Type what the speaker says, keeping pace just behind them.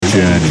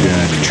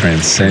journey,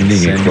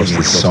 transcending across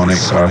the sonic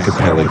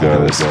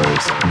archipelagos.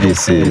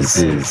 This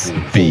is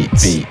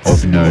Beats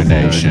of No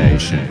Nation.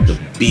 The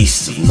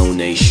Beast of No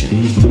Nation.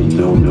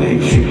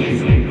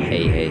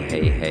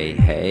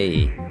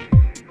 Hey.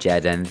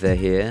 Jad Enver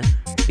here.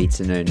 Beats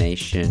of No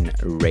Nation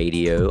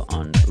radio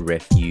on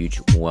Refuge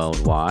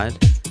Worldwide.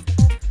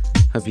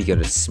 Hope you got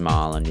a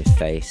smile on your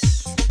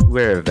face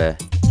wherever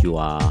you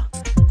are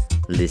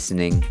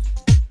listening.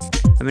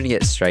 I'm going to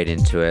get straight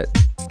into it.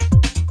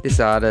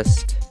 This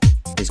artist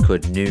is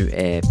called New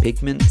Air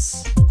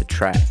Pigments. The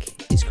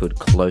track is called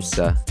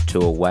Closer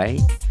to Away.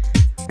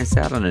 It's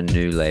out on a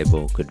new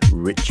label called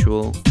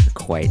Ritual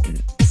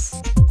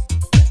Acquaintance.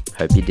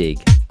 Hope you dig.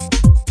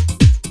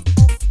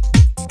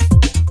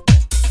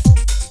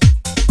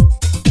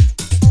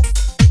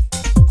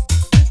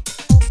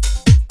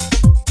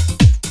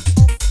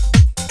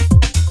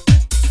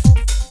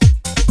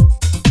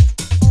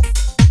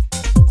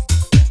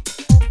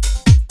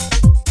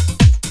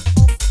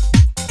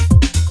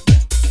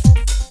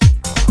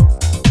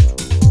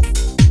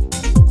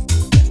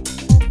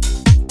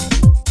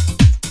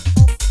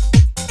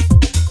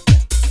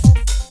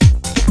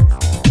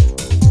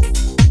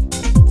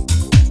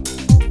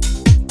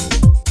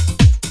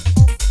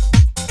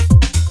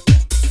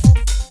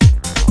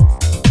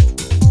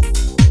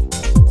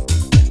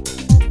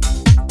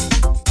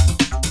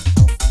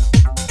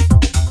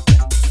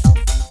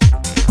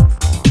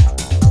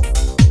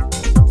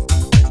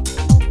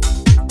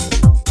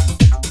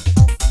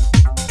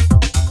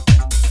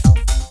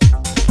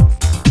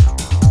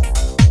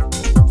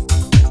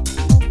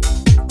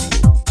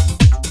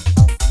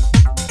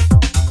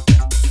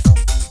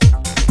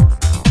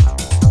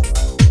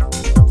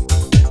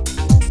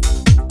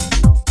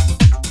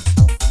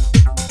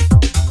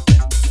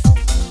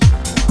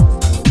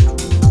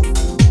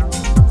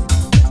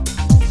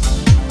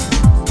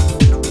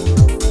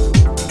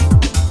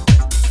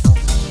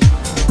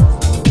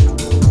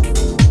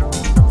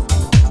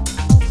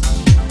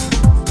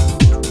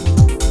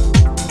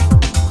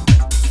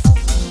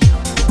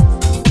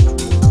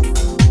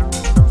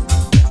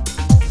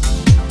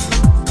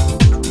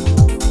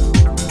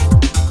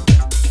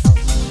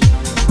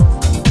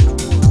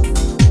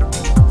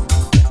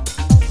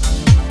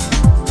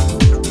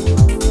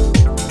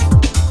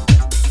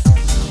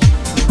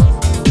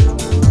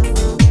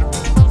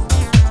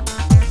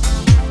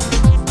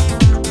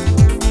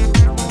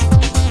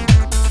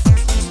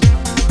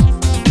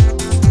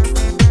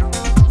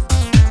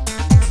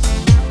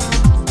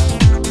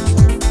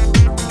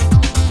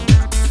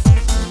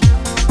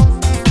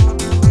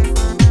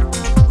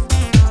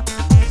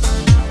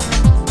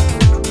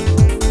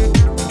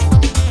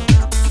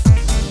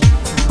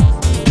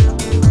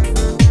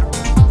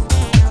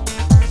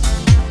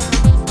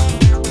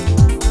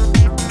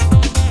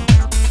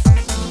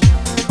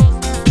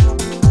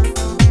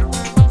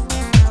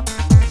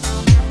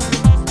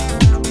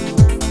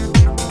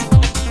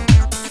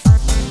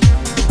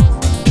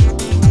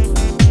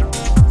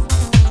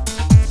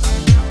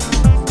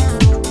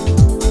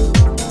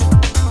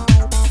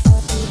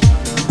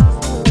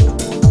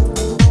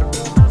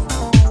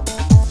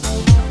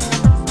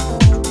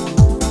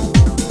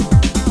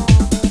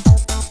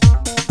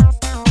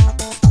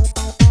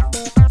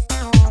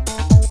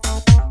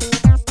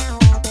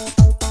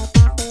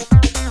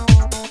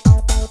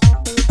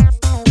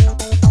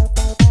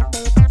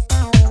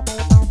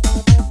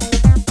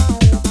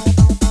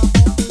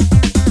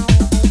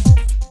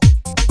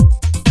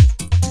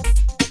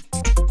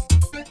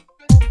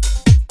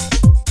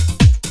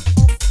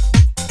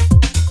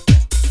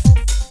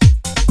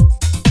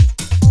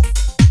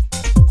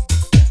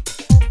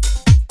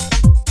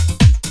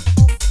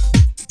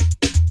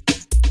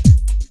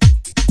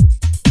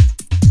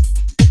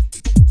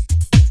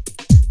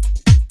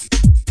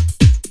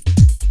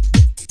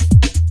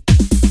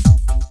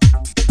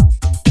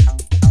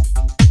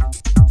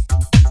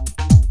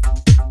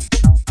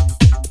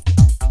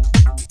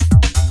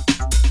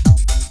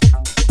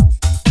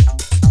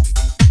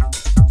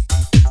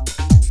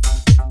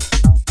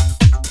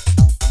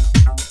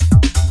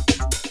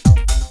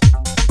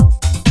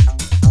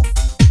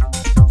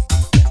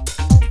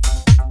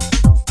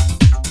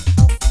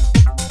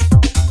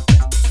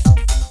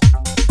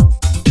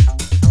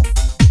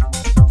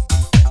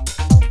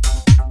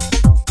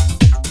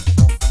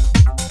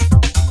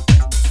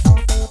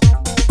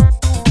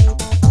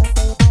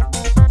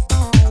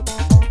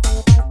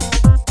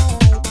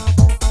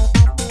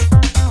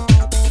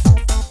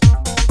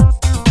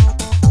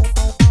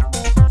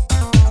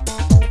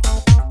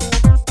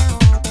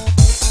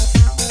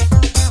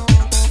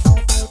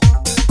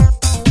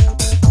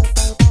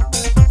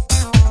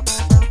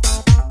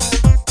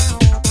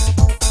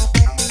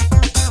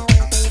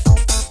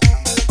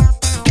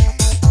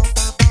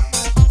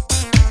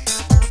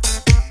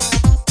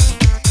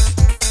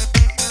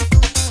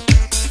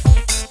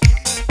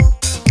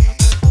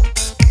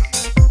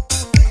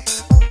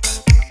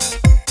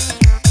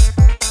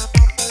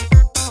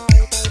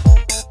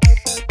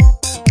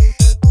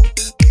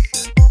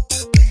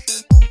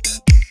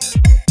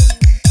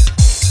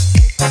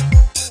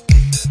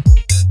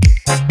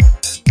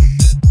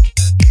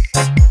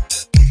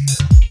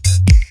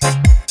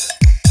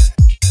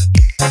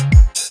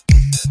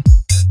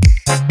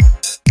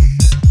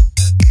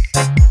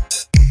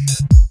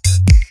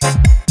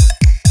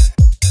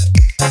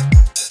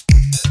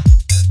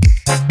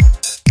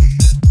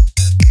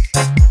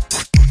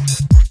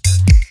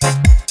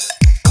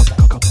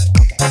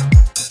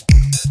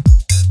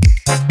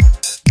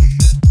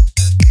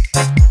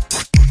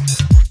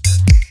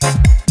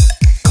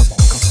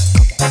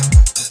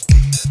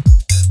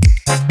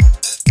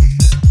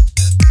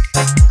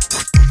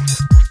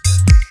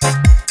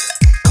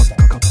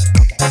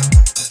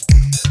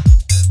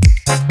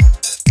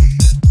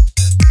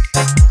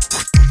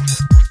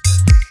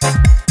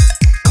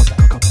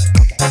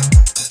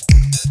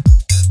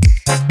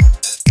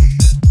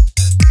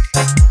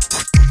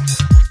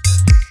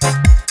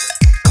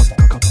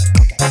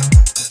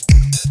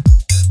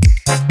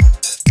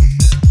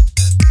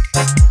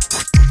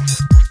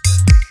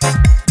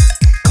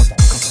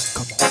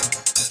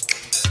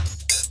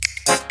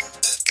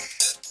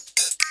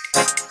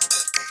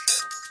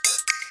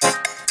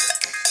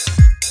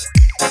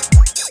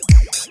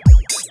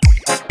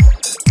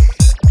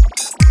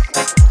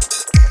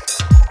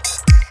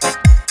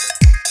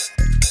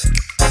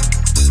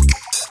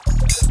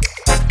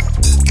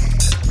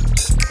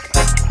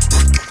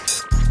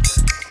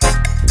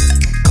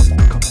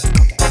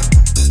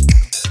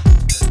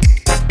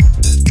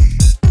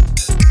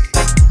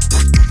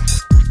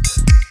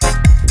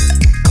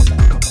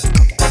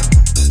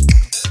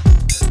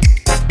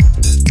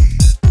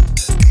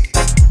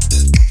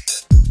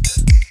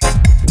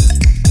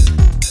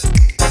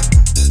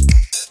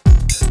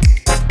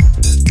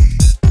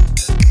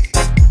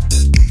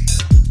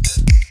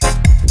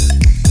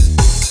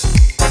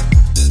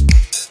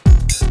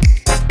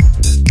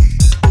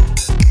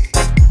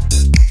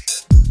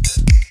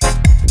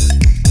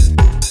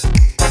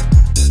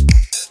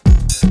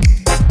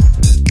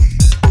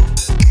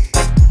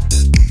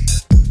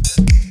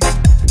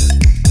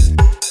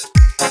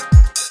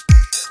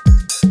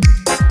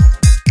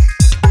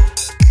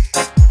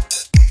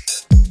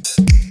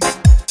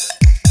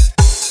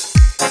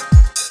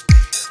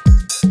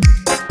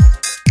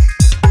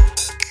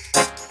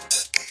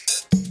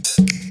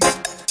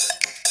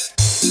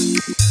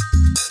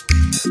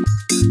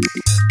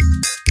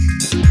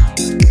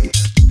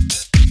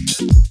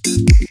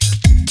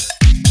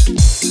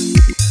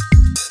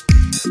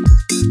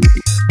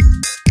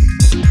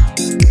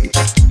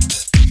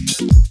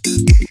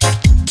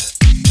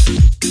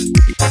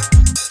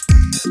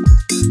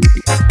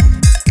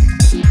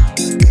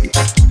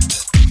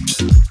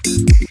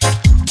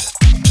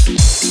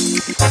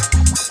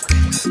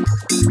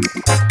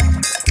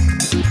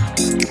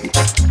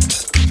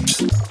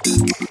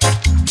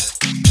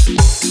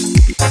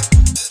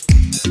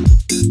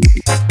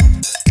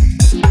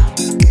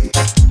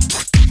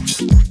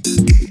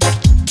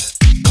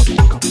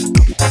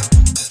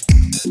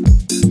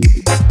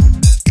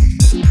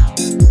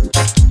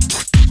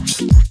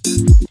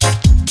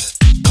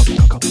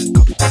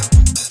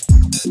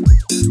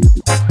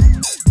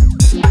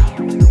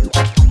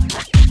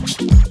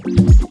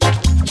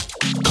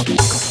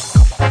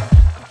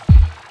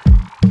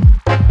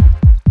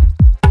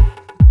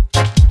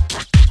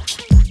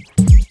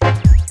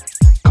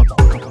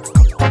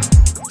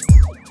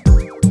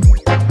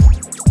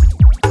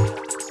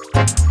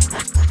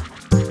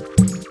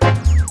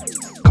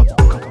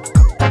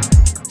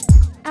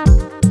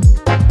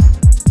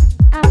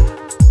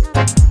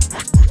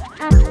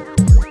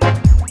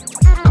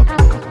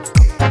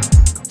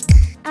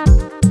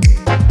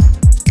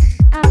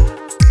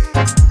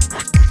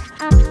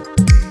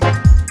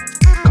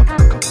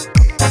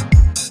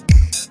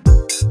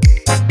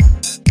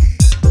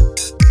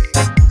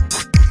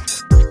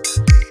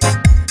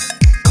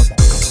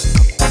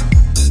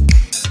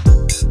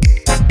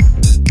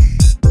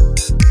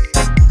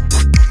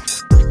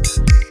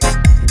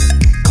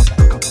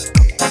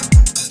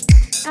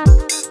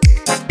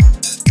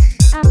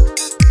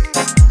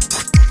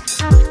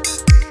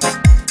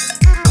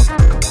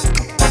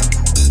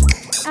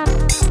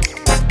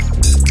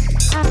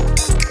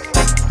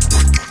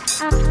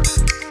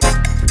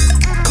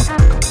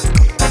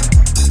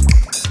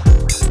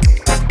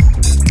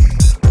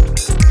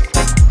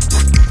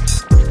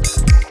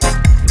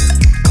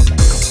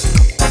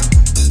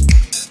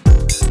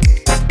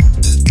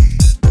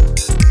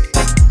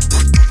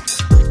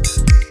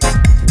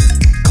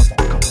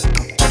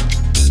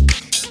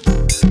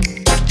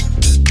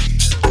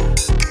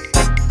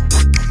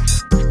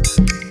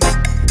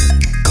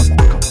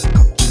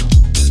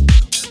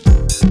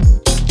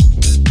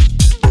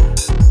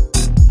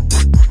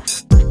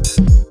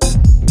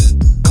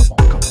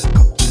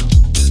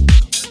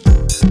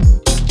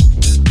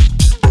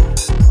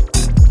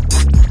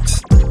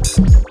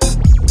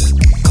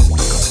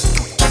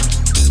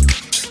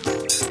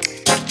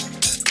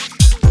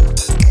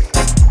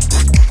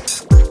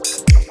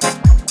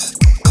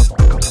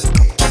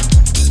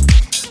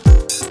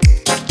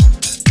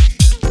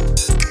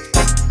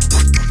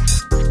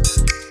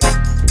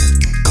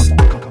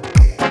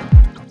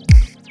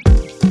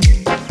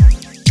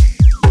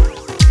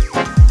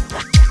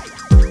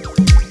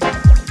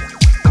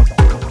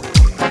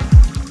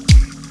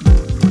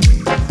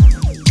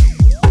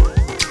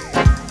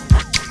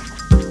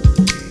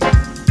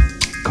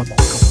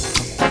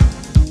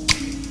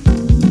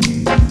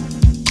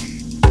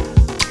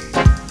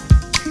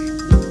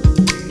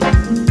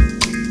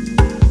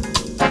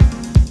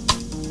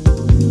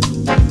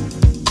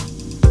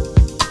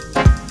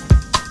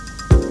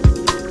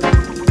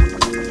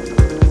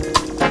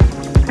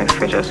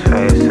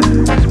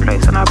 phases.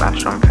 Placing our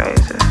bash on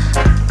phases.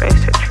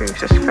 Basic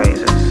truths is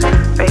phases.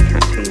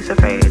 Vacancies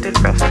evaded.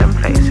 Rest in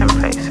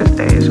places.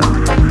 Days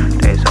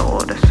are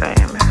all the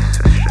same. It's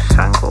just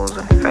angles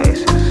and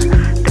faces.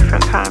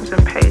 Different times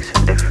and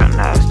pacing. Different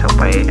lives to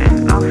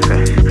waiting.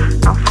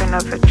 Nothing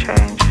ever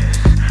changes.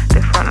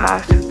 Different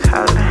lives to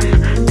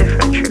telling.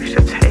 Different truths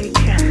to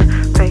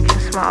taking. Faking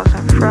smiles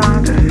and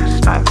frowns and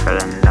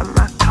stifling the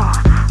matter.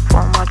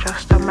 Form are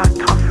just a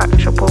matter.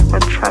 Factual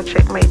and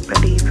tragic. Make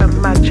believe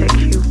and magic.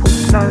 You will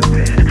know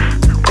it.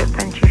 Know it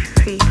when you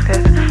feel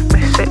it.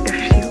 Miss it if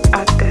you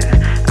add it.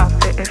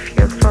 Have it if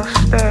you've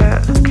lost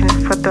it. Looking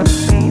for the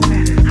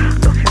meaning.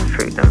 Looking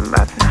through the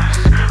madness.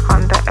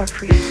 Under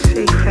every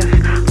ceiling.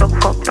 Look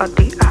what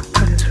bloody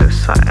happens with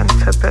something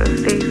to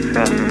believe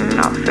in.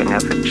 Nothing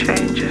ever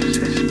changes.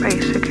 It's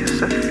basic,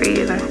 it's a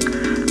feeling.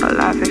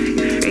 Alive if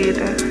you feel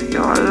it.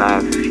 You're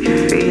alive if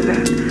you feel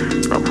it.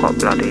 Look what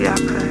bloody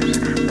happens.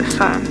 There's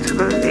something to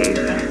believe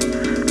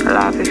in.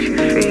 Alive if you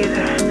feel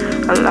it.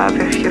 Alive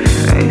if you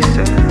face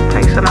it.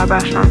 Placing our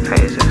bash on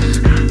phases.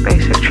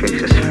 Basic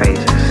truths is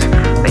phases.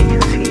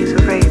 Vacancies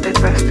evaded.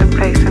 Rest in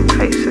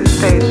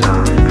places. Days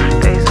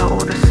are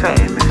all the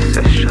same.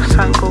 It's just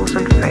angles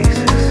and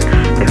faces.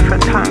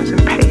 Different times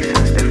and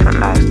pacings. Different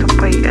lives to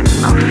wait and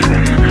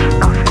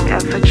nothing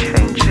ever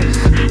changes.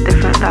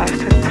 Different lives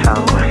to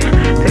tell and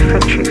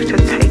different truths to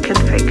take and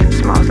faking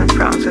smiles and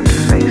frowns and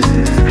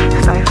faces.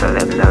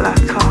 Stifling the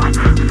latter.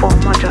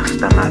 Form are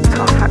just a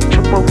matter.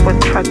 Factual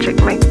and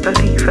tragic. Make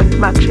believe and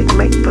magic.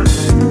 Make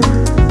believe.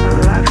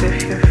 Alive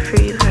if you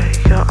feel it.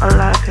 You're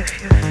alive if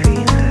you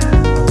feel it.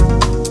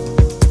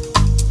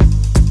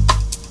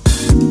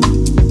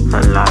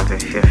 Alive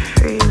if you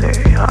feel it.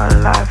 You're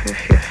alive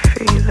if you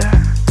feel it.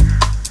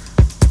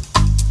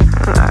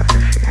 Alive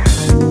if you.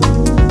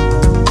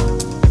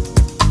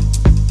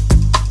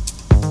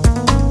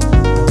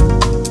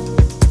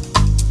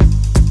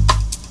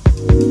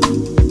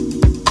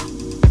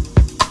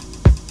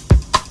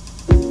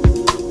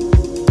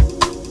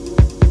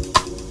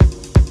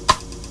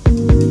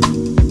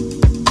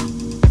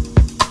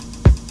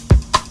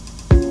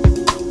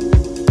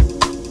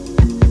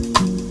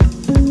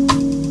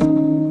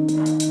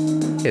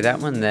 That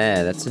one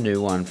there, that's a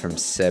new one from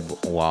Seb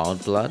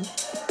Wildblood.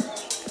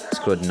 It's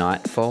called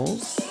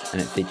Nightfalls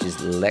and it features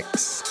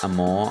Lex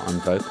Amor on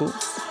vocals.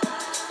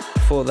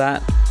 Before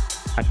that,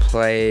 I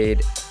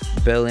played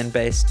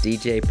Berlin-based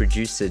DJ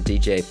producer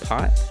DJ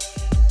Pipe,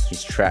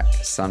 his track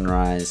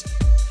Sunrise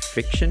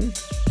Fiction.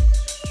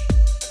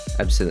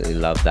 Absolutely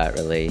love that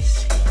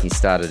release. He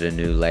started a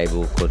new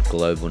label called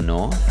Global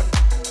North.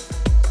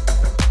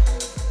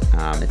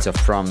 It's off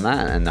from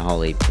that and the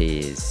whole EP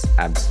is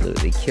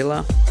absolutely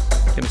killer.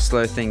 Gonna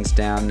slow things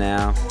down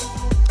now.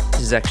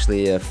 This is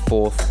actually a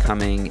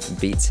forthcoming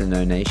Beats and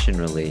No Nation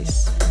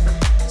release.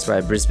 It's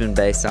by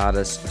Brisbane-based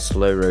artist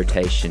Slow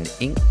Rotation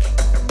Inc.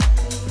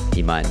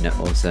 You might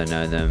also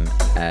know them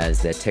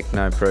as their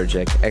techno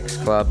project X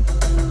Club.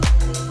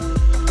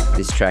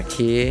 This track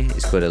here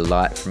is called A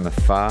Light From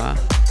Afar,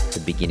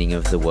 The Beginning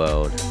of the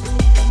World.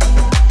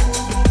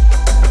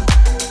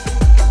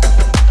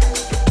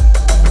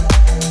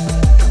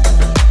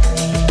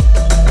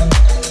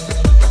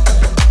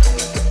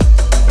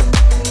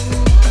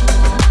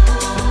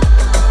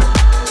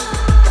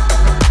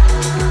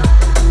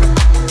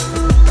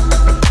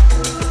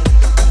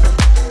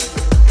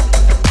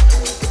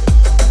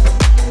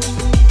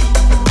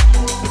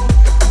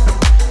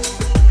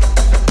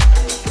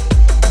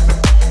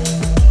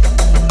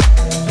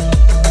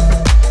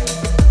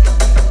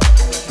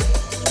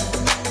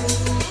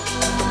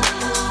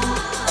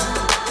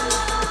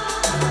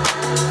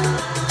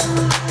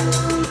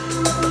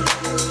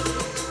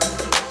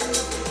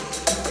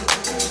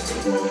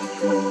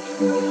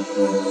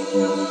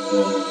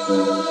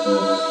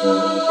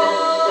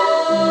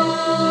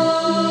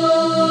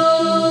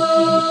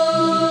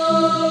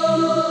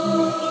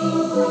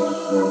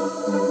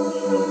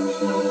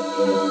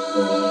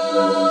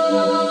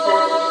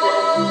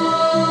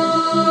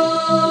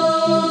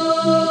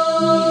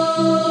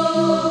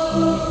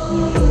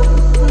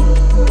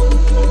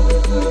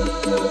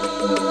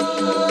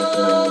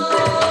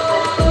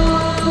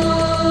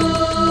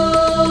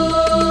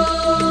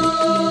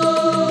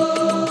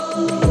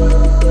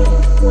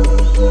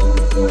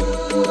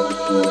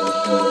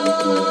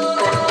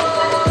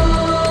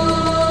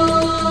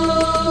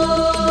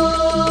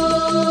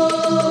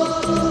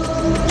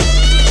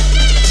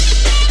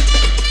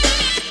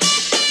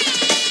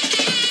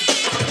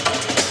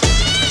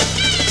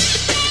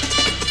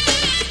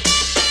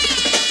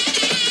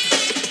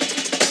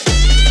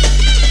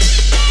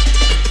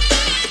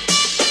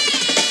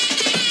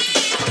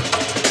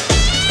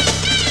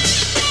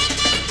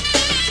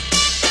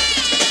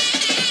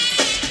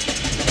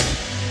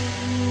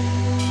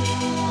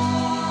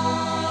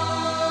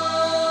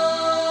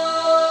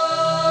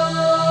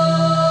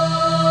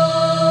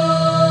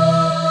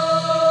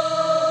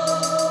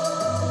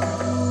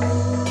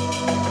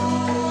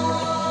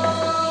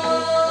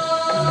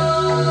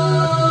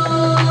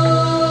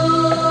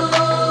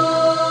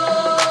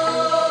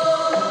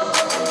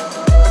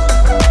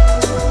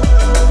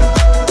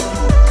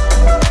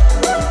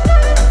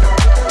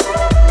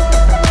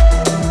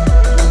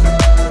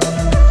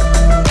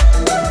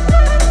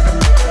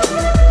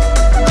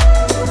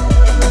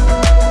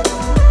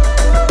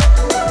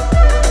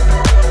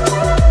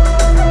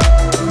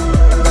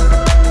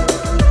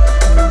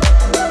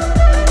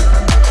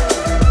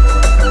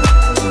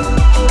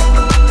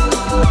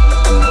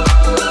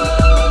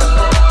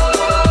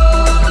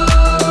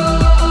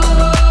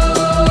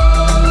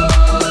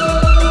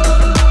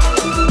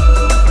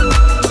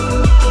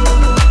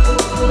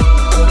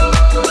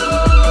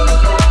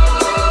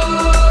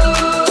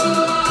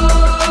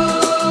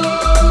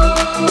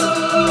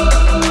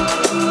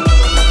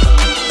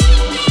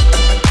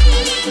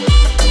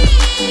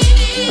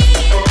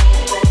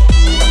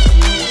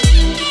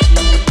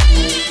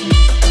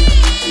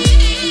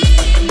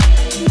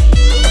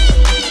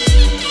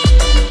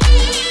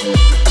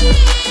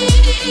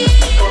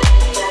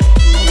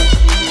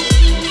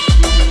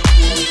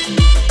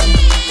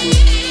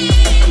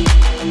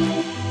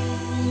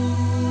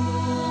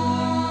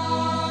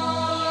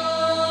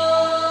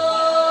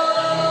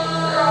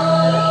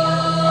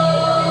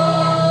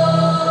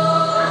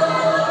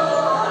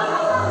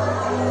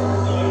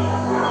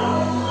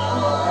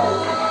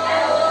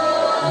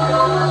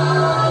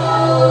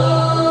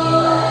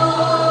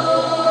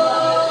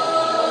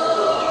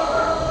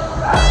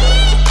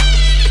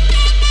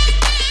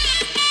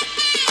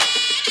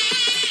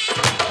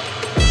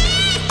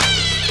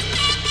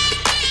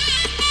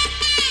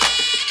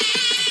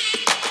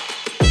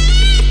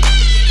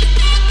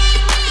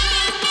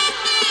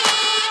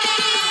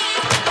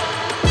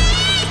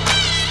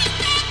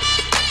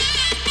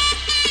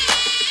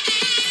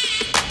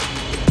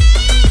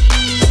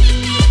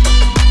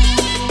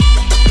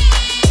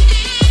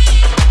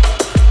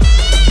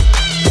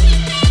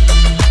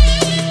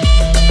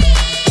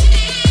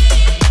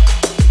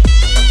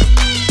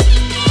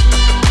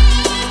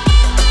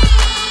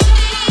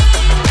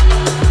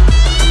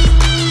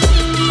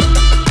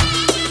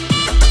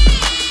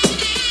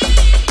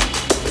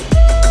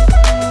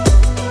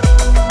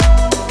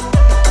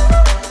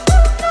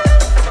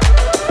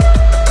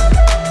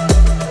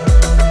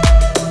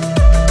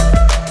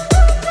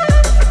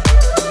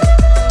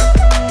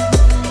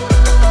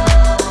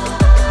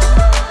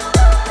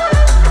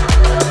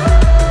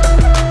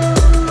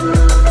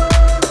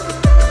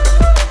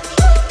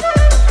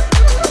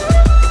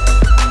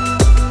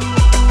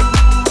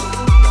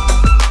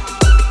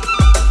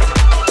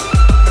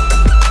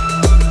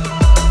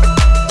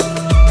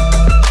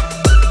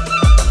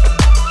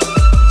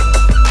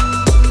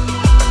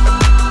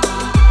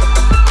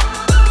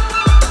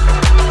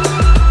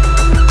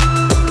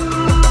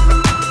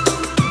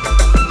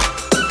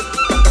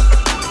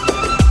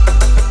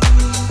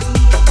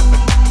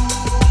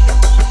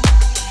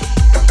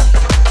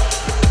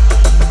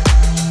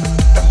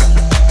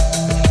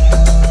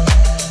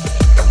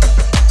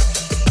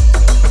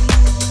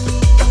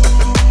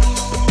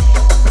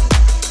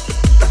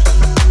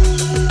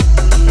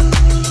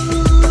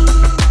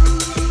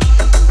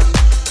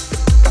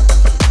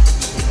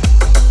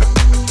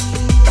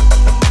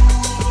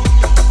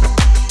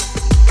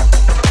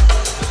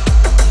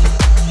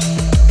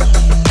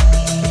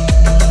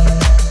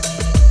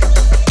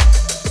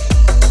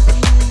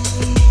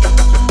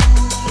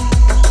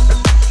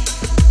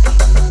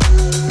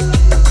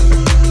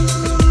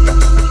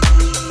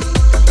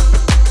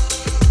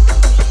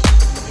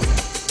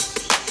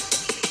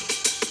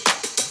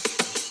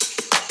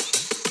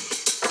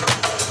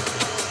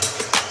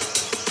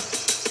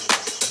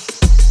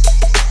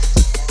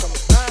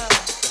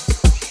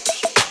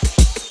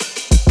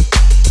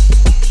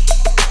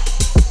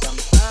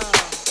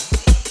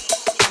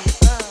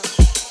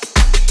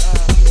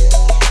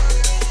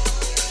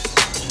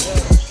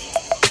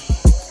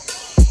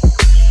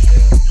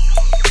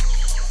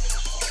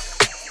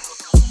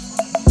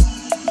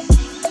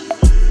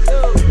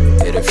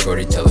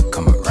 shorty, tell her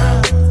come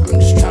around. I'm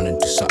just tryna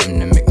do something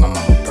to make my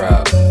mama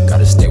proud.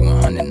 Gotta stay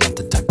 100, not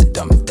the type to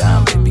dumb it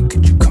down. Baby,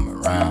 could you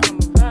come around?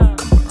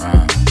 Come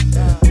around.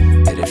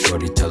 Hit up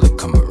shorty, tell her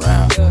come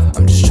around.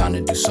 I'm just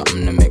tryna do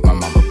something to make my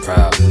mama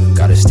proud.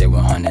 Gotta stay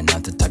 100,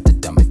 not the type to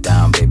dumb it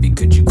down. Baby,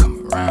 could you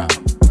come around?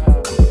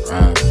 Come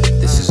around.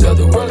 This is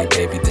otherworldly,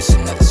 baby, this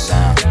another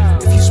sound.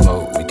 If you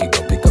smoke, we could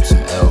go pick up some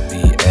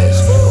LBS.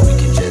 Or we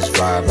could just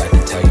vibe, I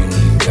can tell you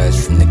need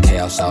rest. From the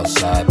chaos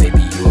outside, baby,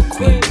 you a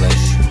queen,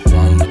 bless you.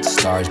 One with the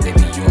stars,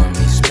 baby, you and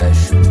me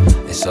special.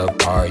 It's up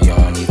par, you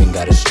don't even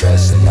gotta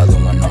stress. Another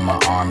one on my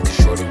arm, cause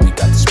shorty, we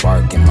got the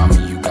spark. And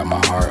mommy, you got my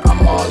heart,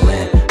 I'm all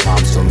in.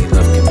 Mom told me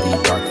love can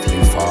be dark if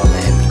you fall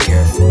in, be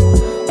careful.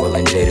 Will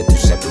and Jada through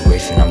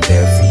separation, I'm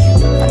there for you.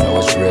 I know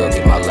it's real,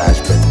 get my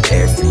last breath of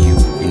air for you.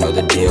 You know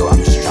the deal,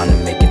 I'm just trying to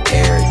make an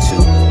air or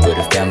two. With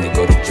a family,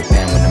 go to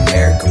Japan when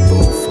America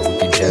booth. Or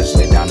we could just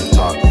lay down and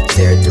talk,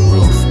 stare at the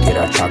roof. Get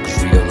our chakras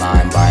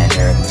realigned, buy an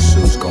Arab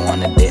masseuse. Go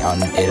on a date out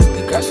in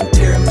Italy, grab some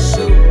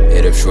tiramisu.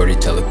 Hit up shorty,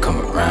 tell her come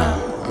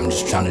around. I'm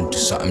just trying to do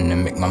something to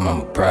make my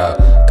mama proud.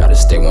 Gotta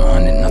stay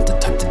 100, not the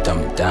type to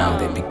dumb it down.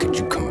 Baby, could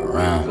you come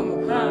around?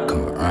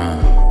 Come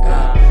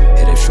around.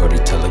 Hit up shorty,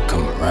 tell her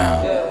come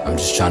around. I'm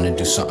just trying to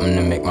do something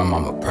to make my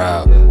mama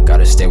proud.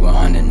 Gotta stay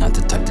 100, not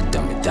the type to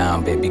dumb it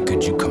down. Baby,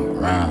 could you come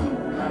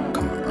around?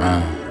 Come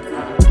around.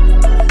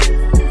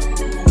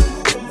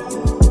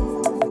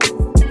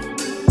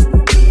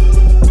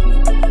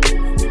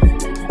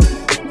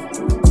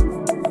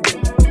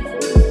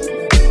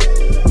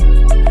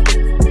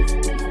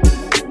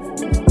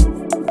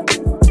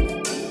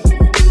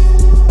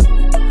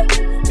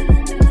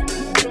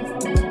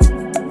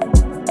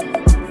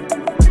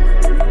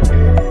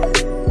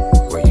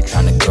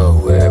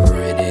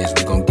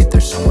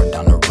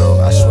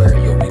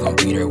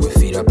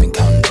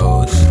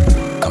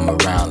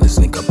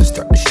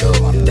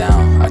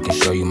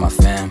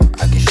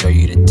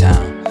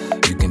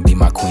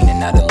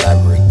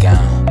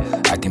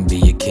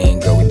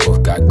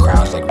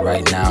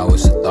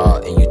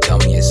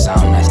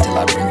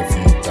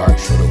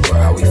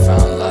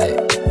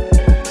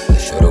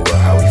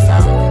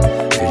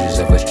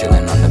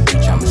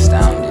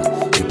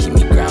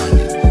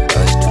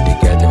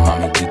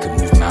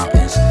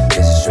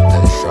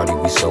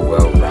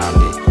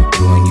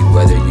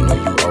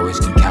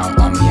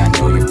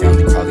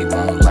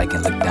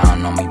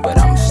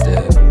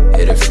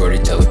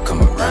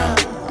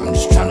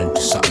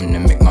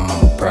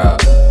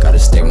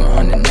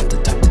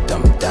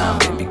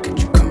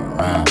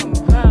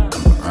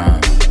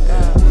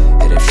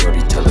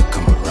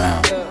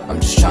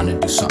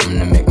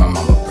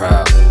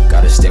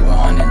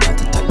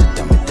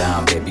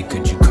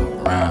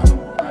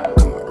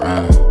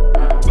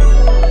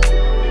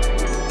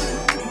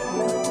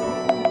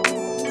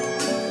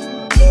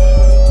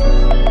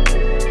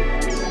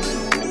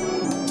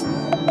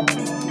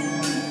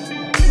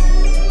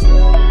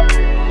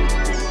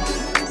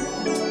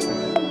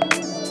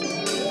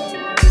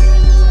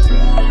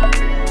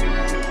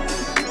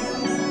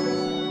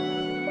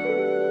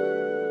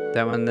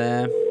 That one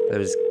there, that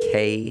was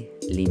K.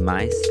 Lee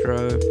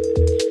Maestro,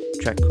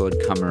 track called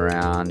Come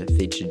Around,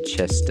 featured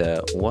Chester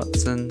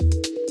Watson.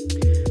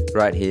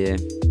 Right here,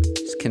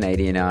 it's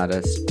Canadian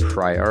artist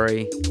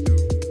Priori.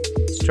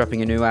 He's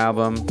dropping a new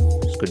album,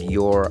 it's called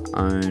Your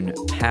Own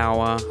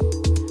Power,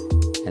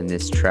 and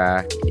this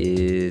track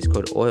is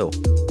called Oil.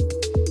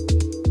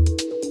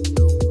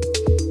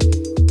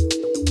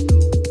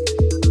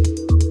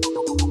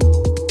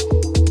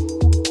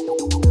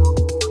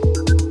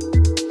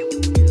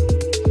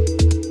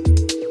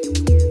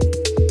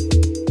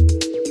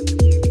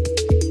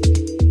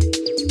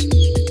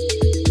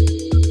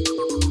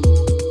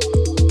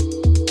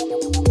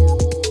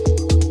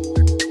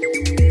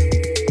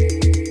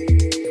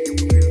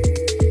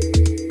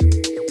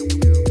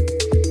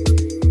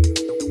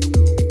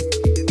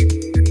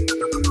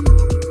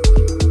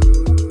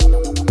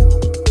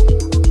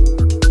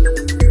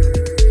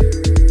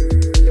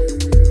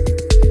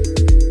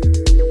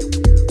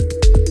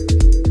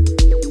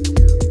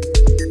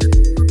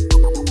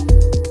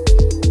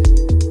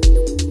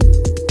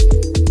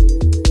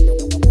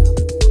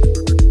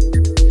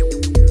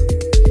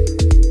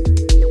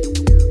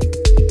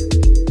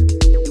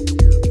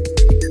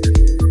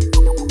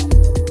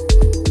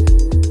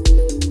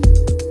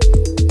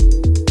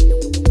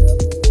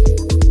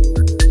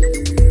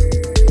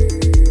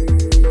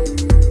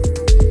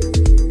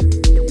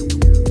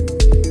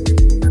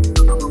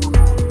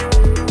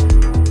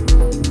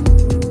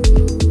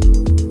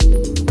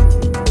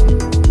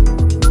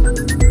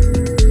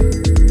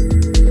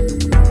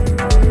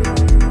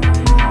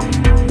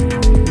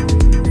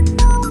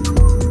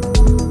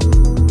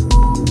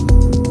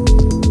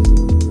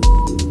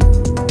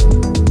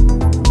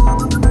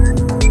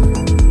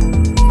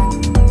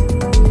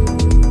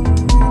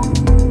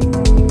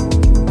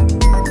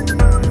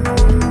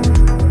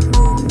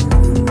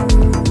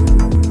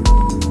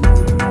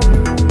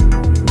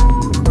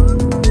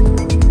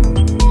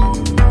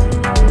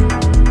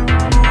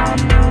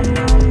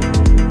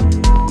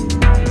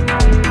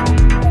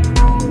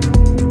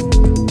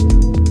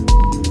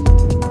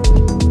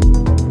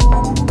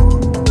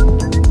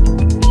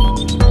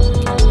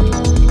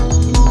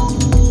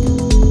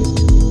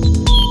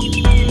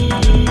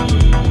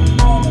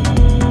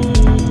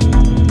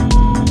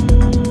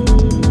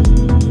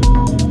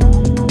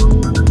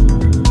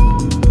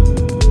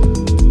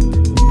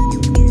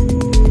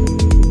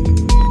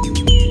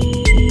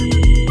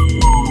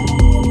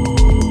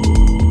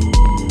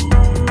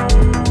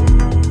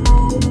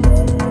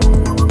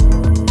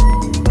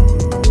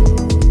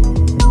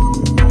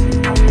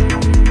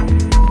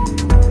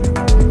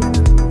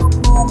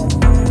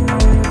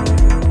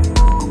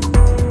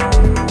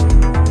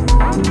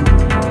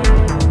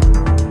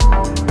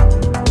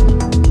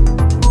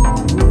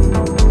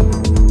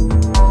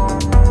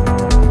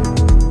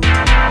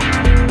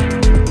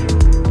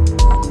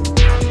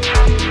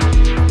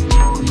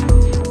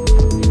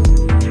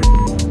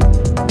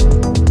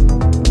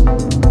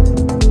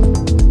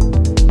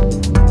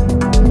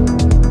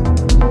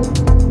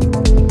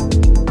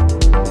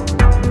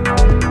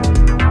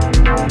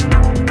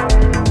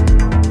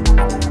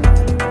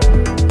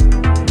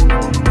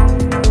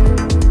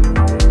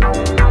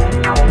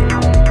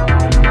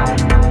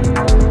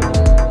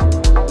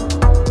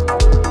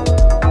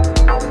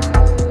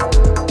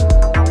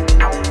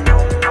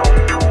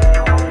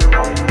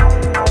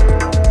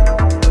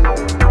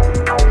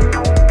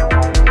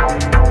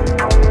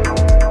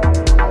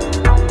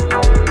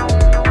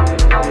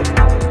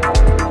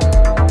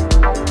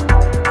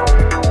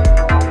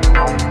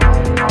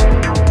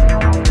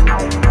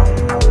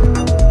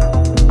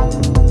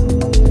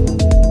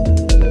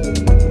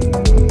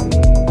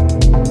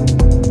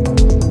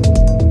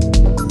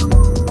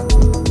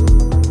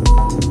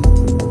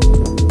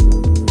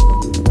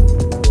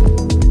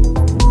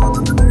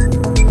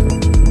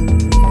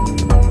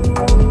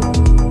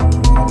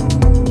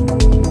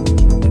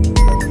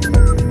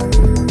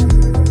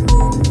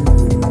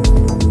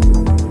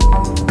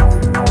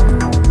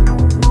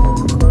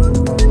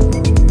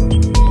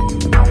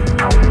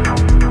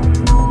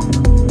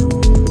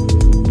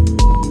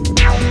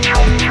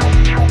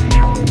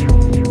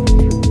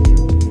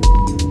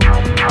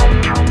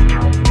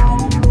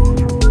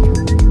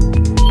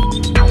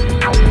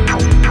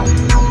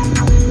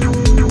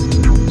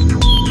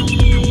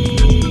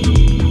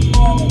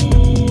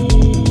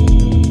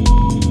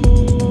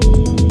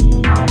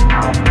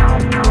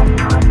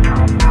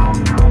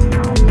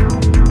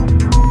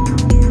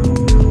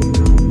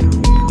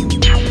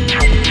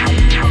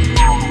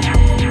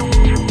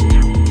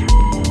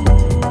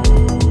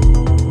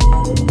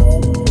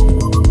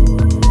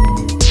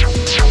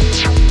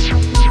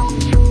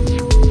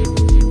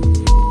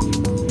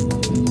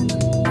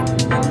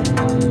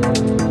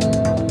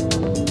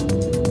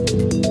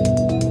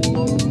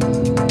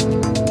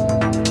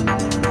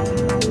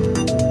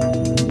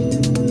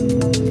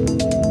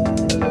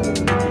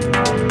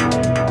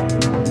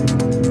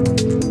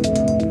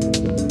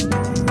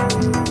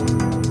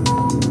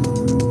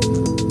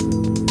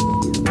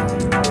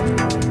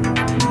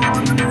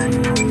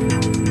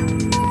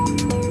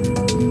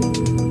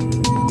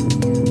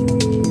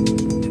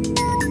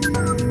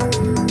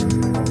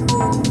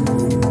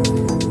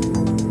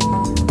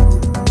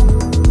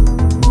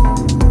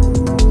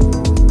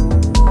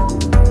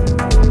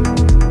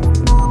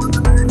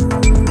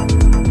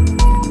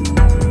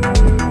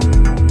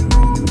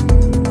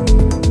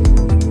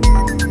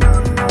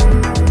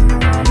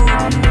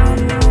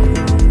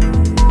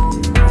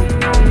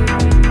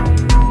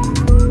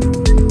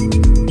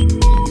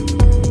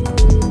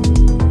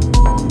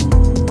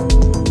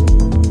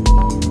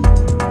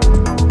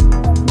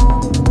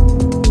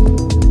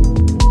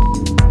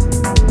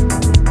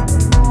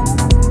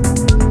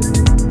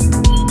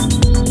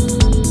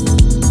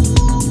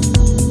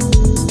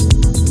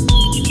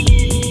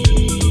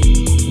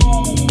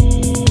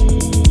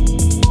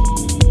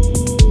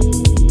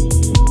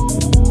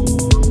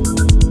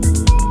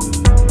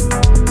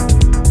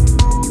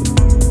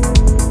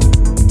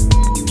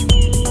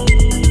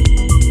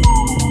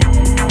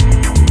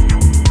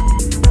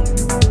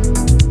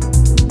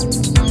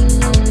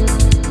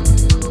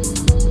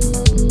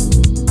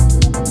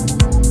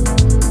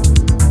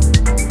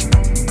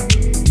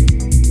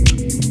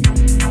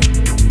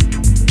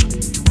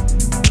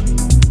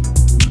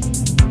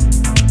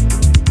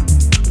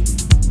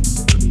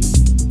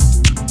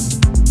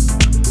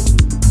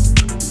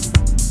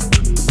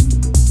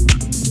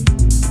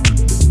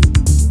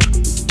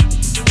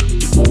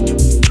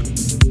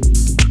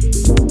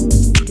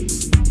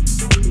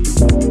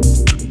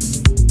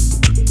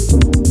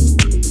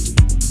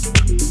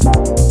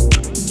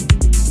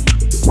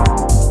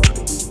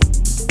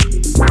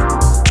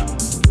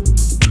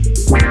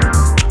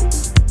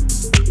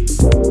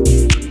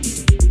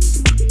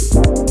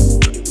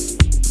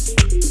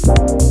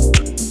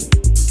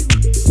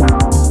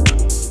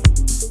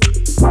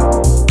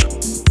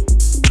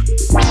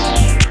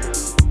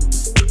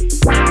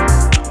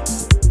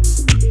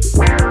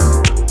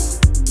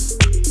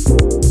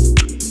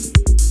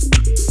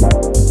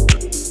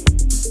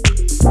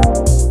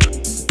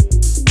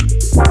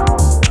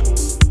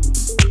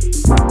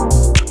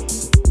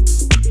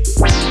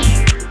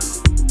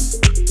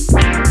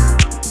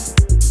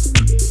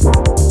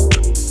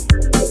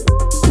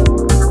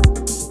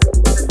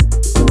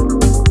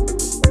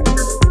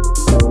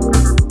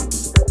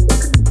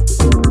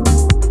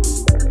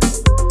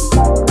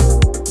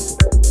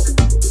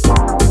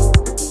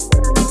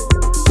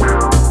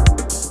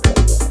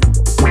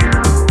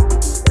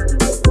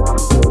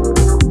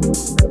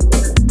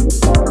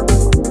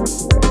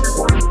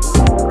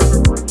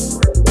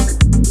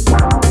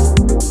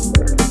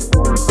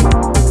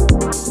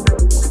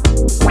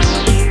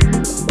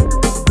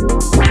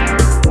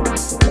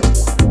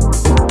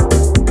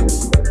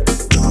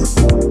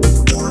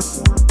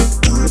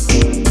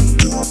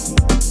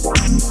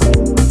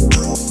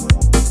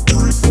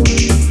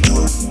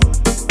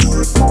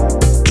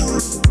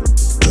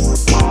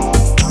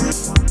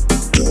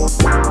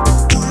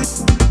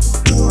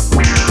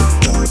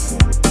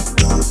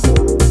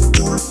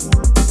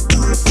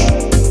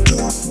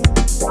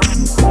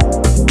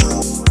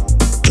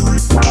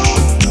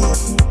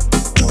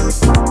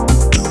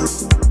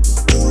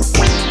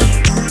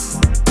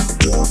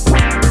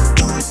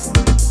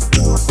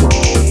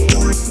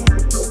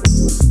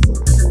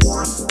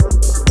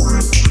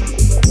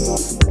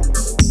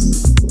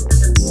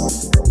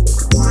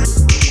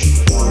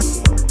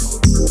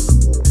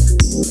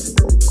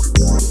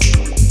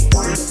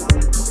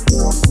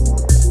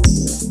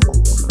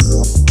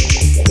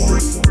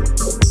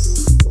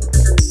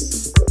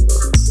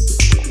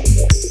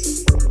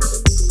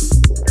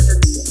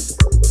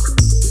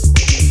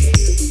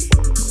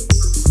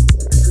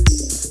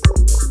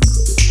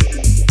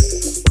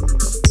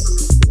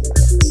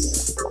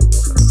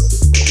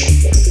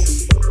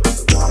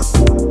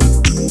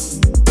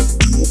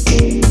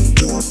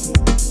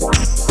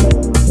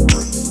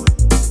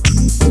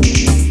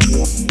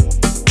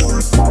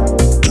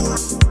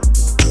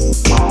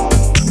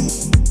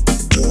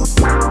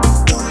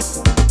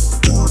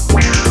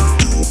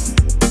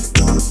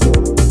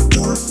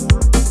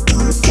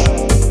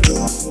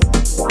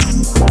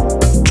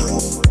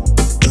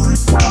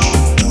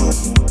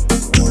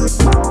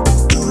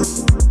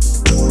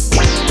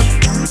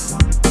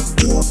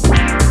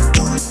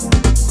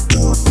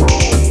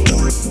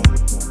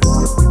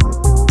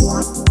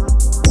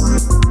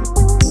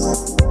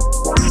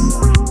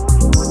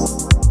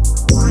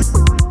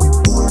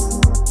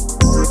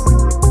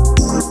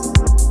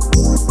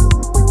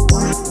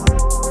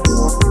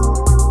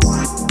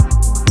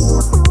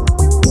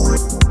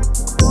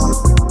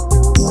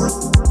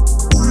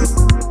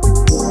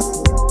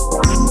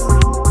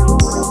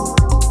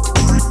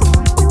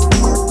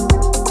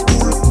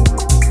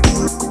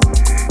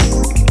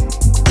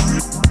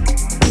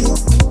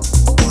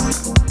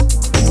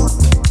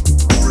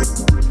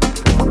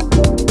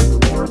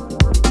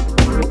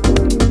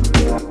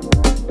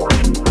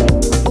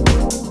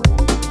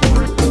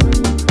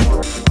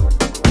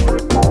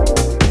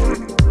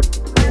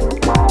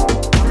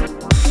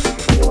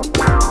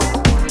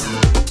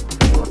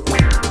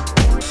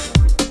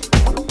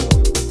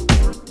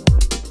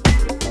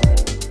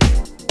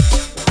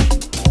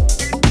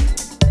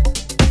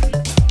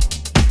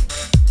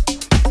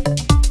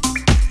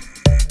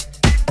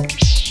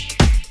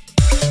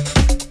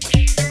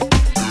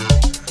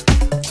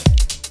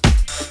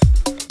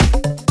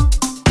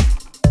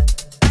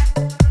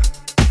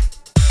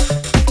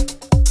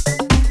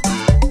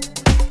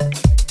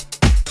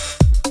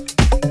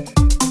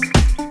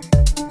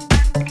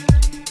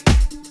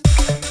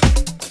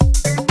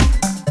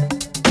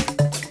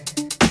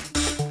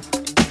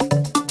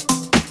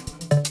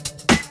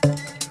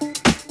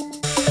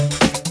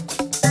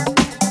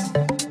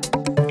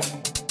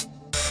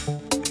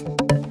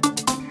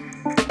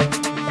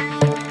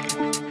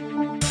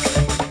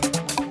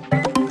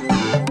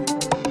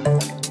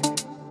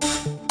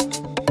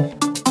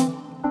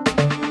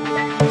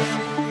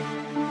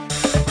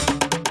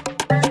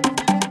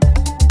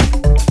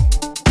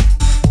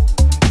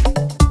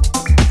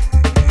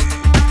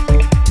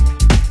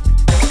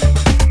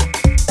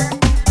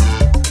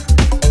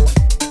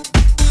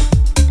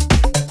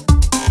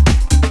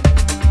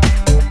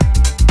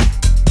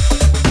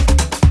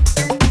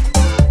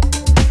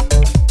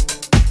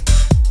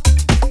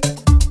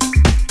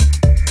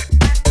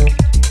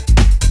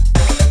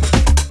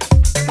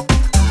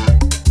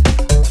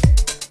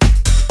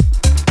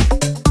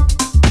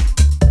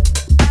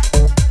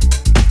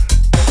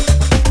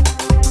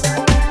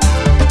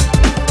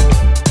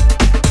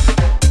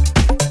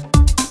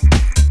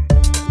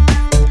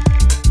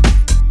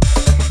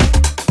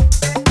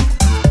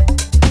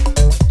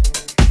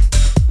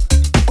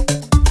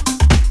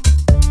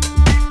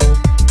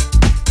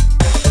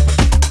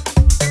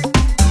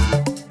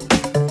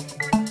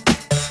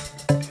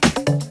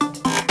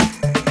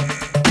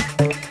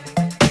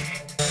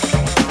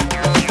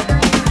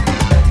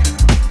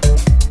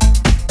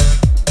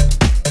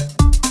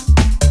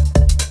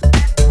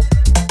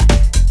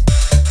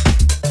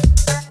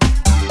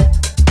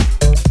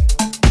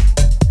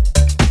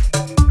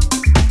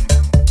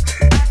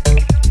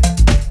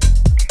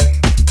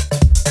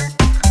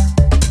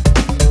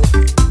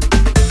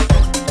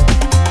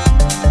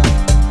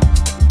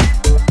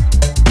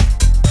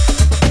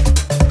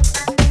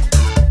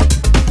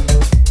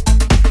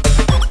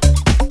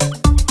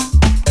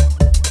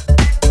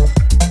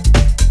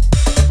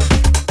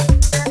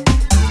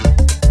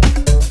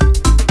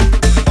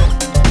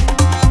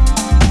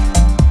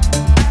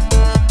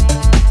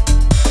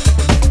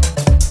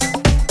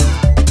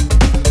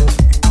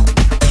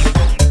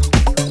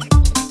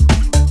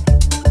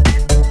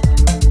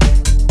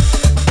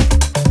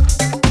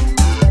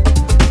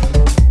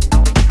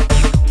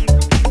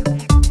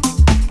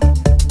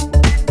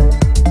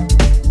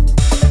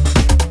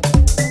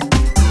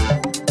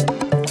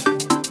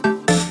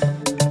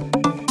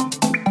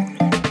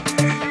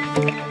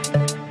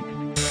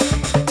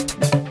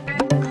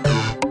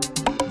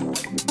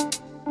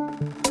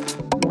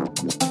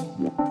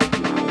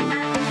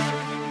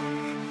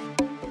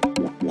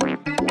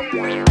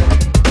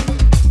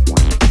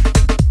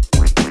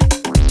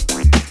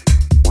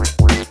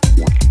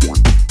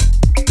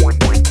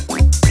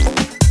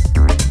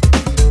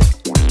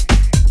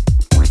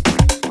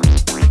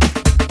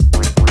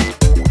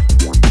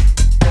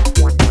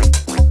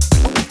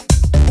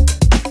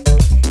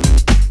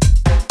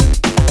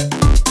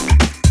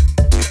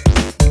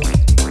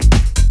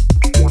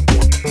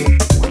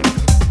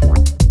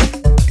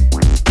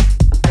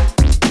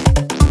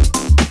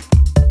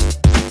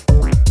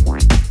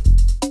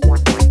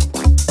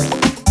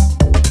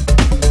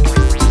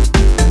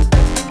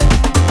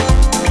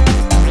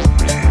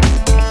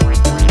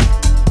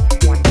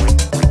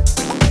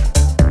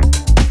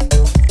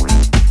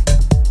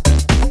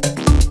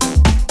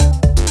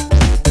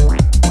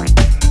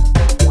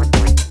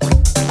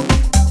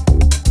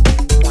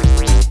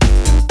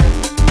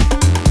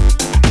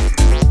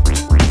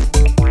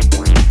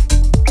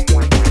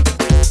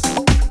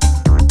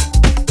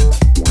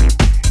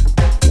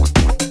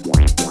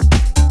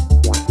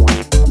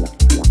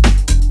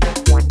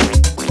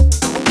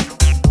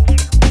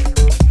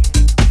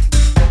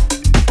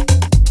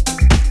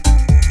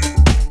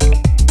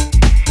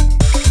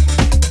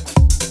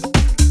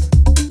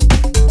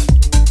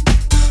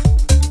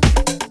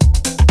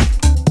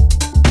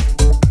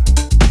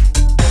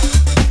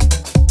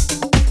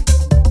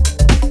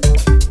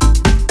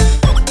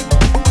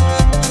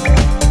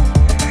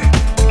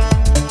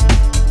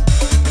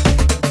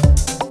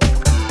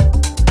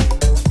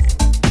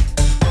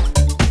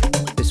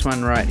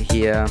 one right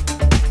here,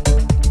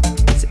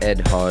 it's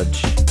Ed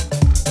Hodge.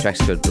 Track's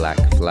called Black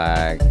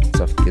Flag. It's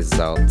off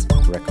Gazalt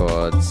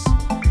Records.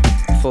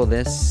 Before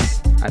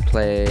this, I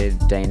played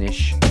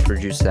Danish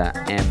producer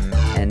M.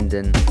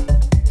 Enden,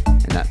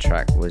 and that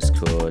track was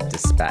called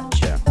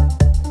Dispatcher.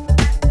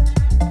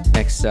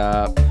 Next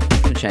up,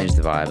 I'm gonna change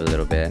the vibe a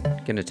little bit.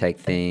 Gonna take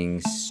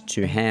things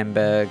to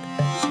Hamburg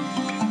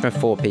from a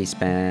 4-piece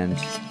band.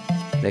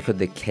 They're called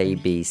the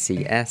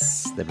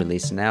KBCS. They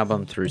released an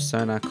album through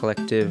Sonar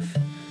Collective.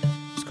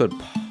 It's called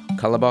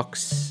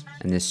Colorbox,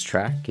 and this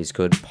track is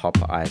called Pop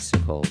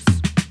Icicles.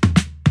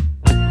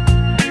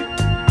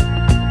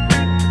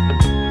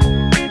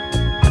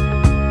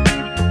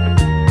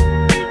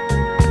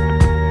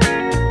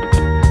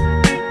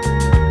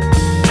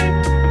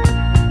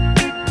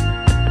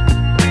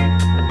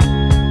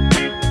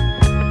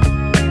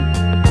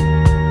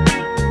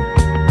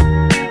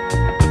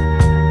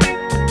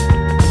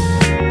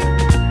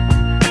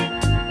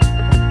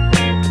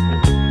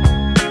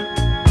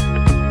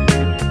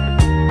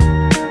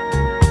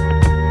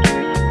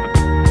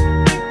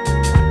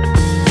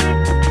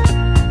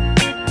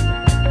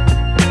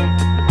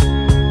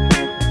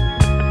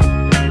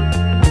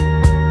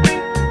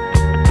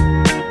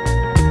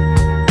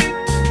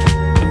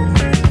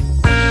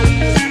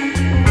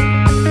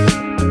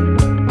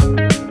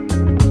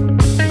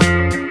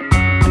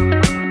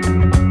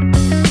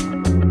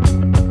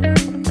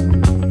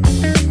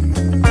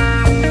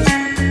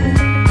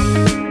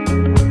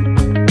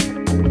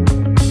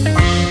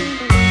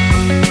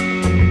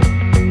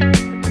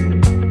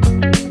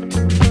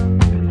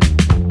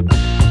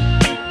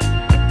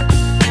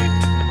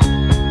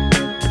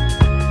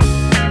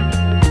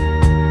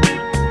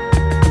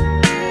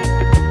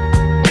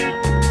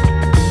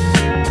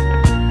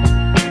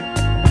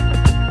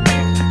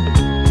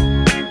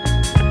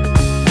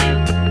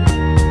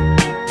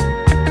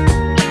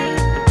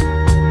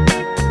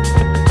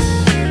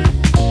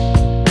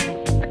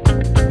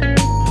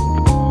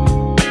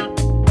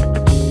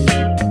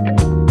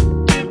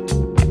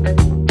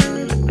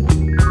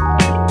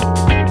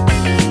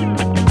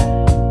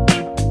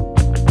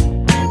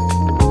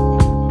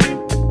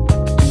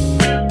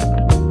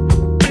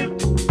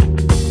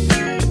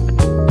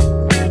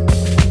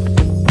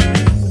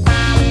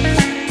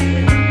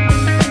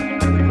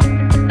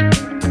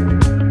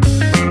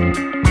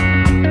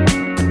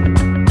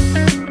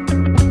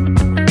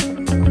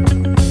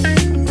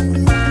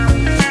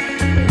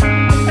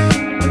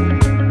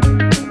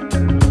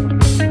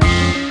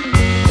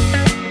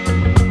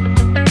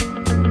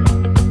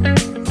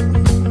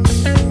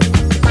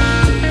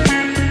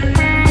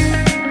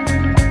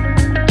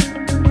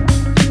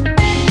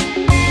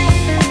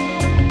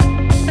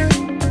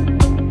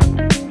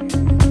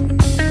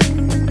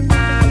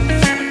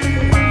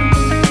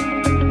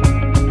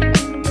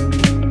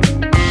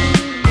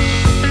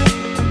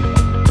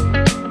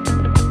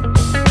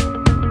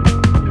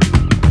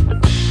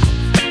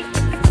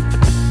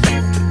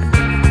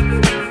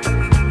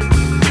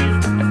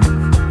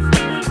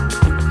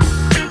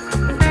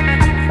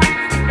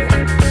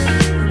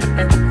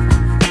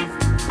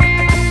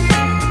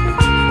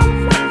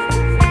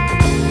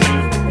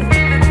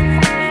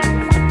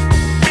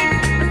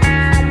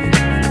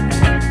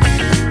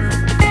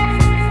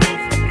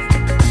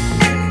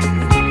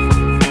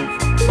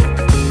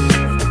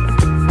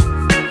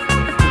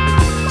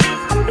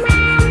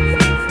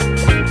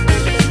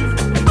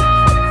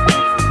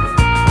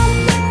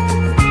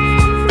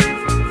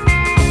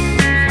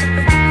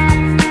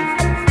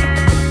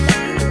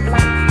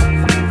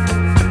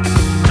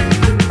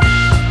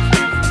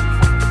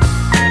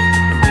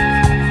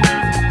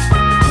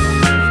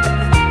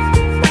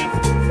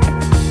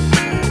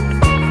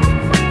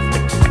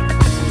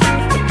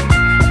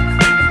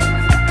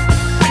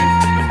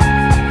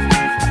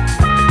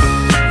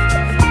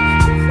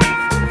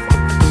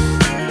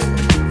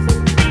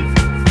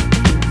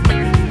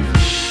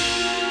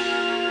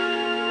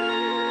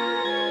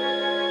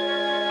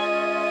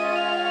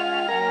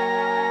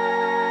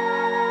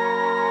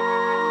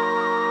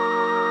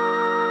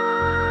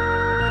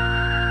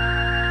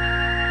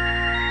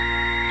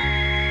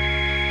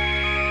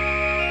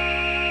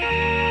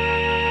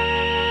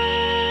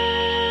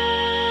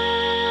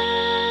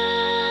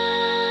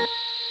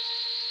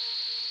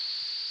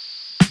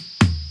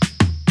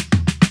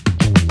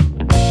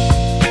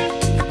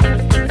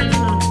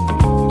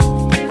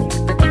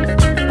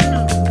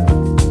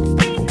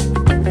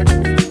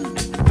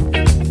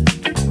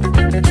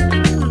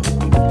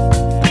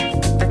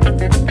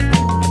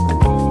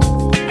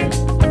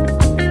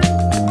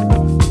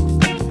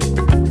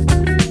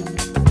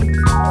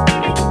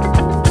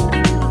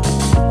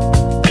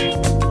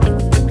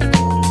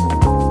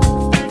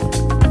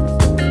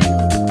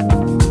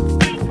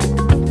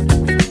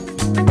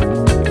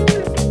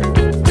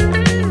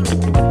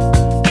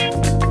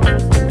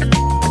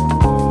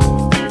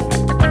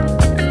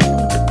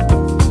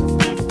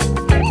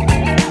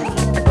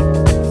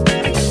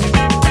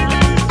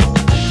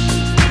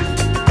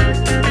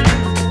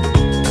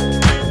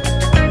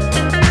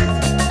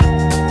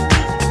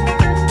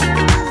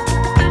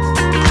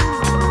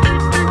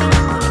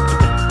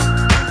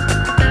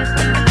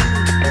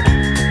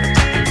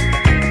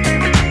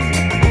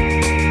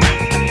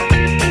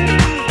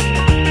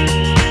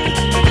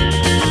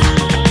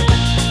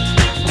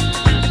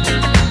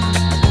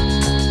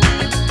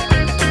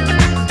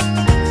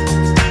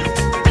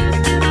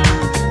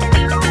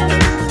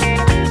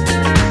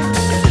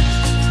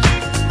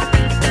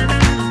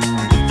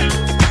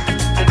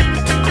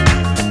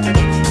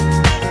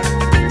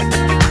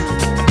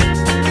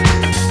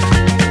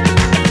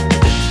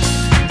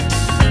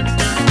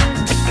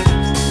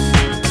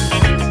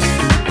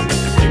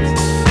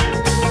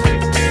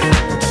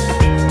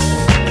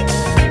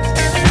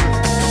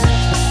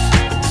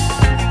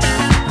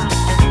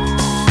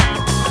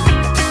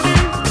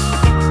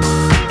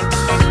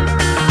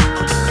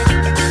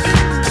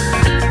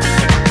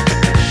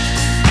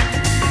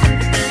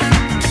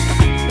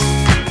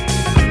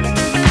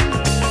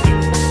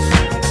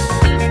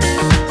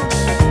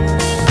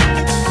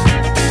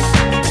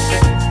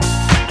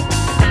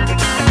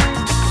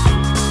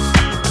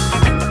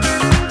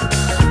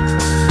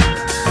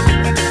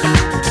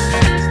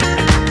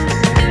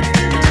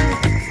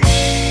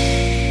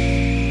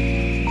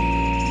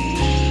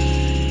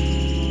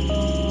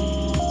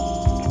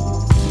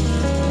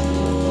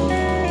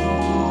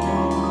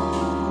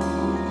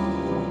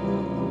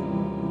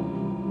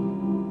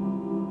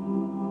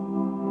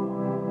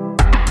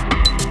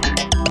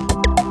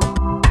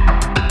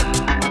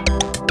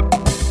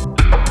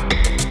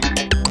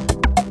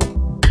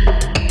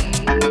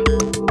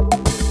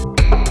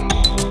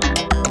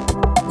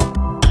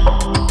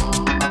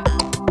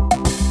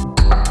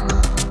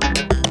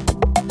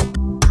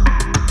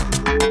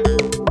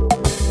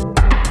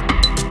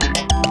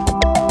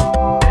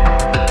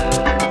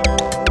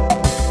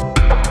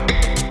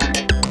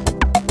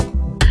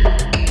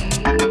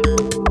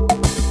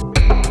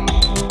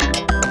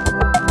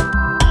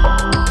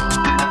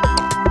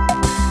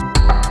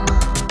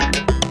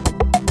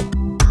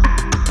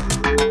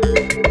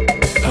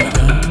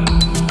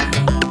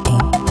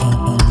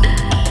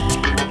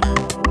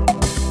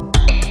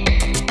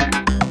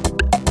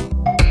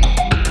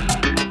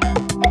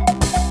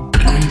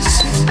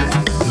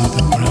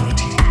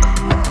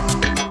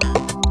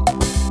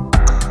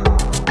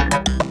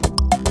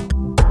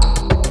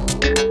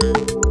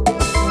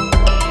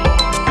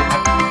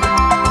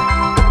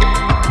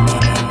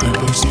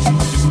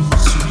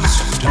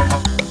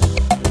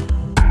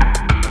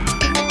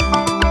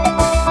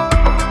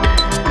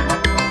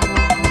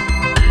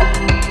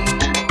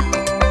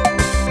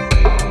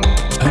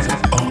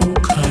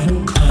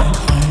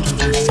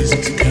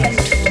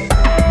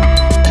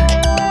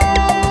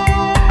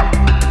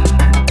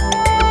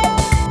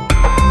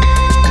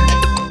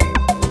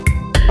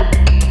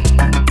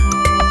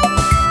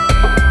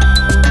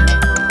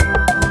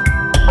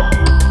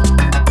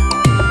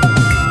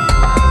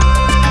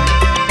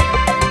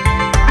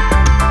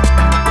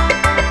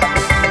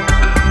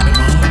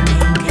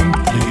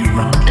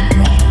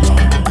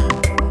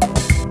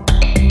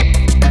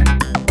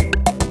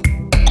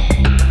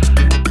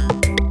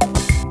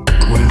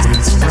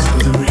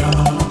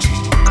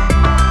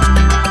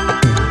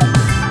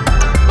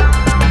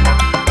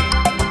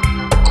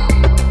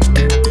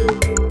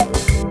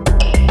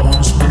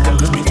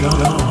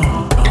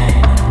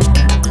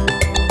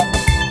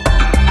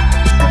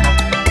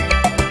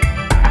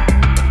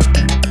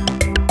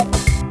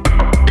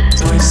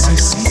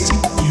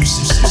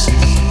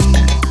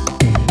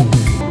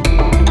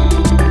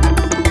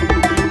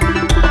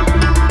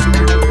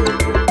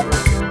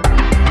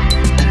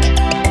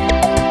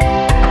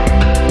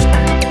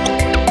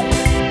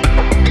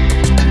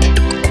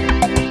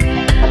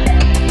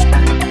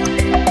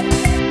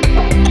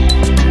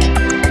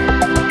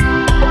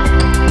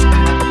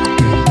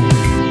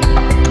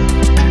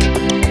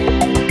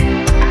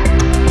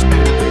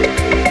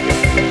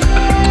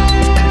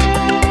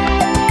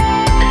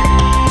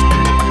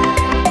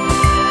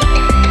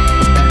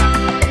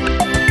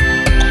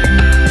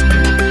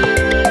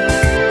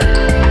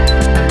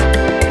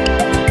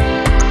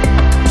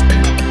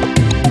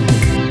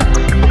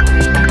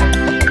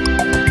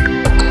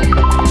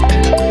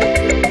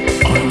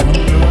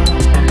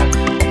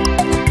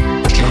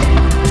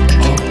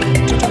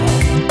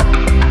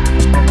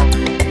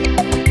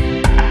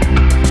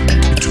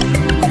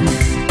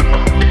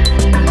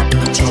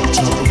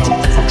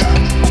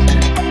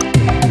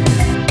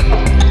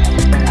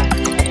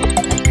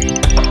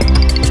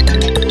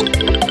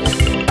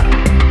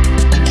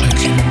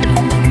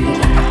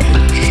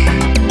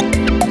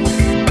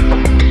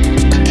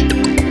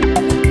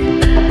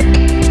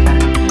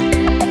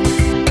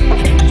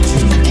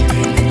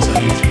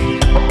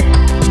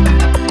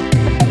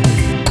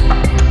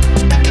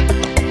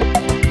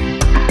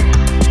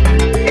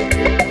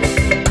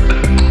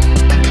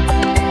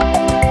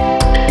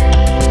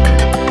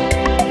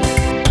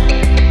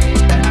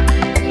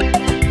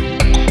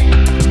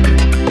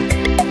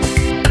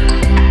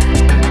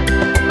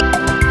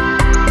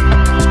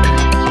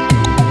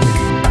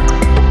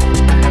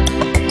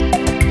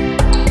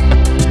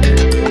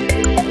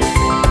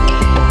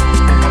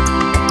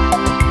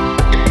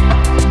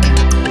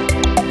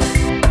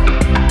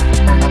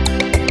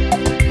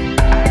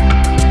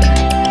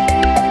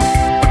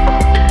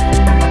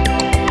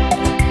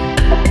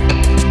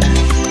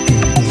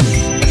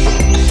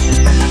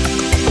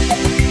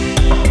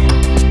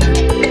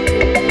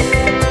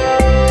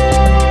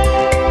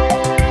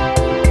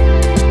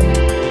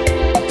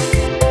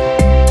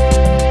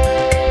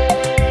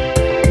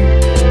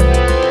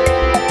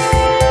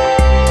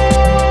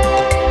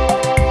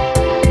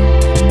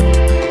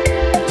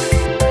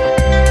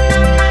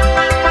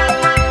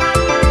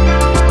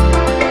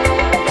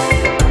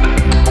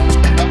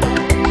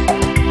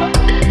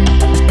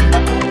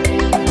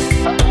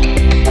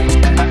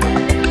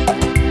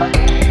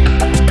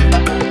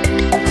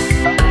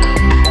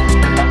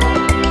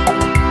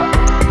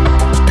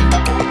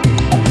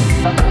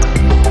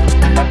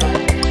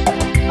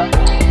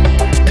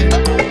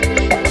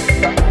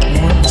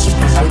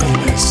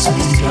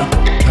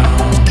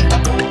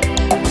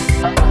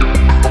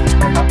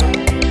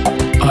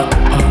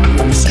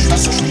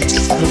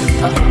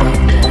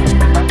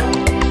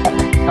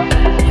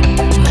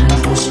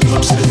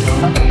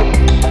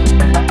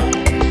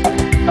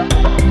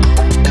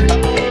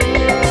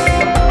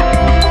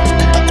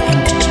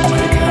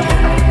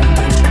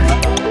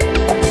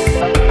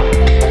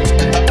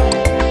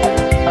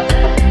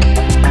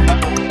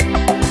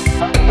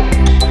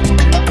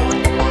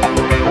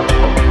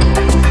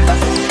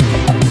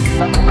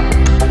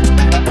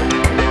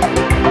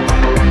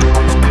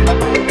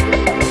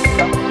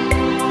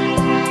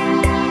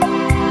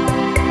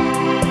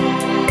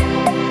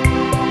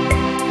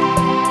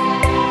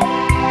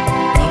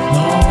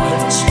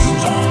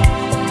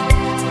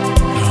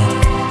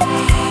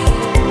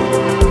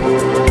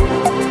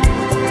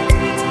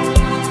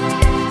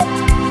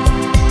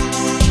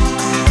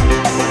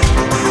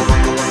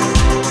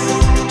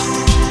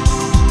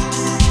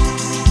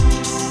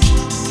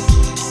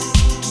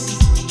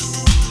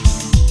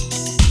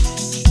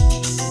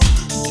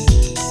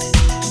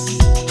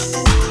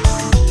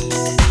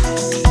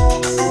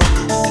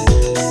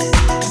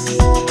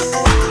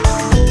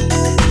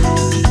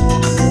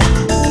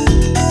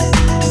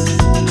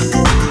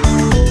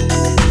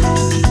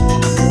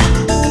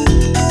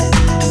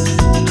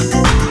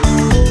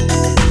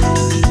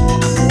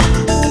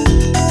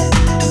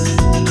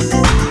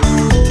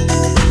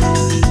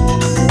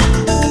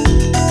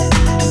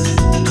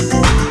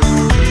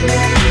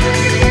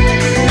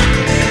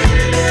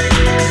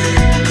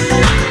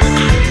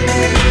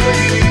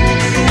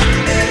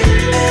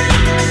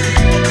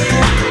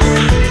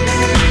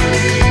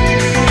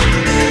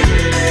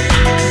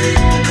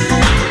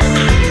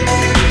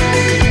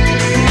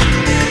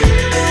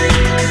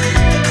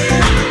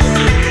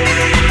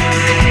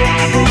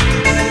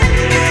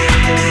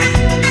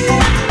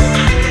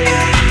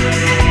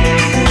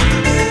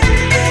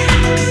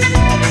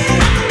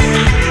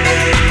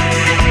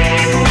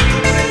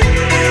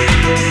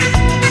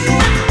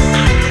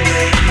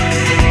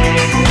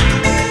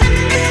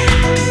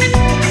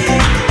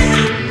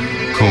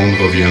 Quand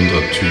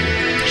reviendras-tu?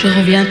 Je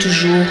reviens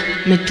toujours,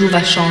 mais tout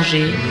va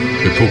changer.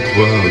 Mais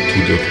pourquoi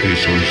tout devrait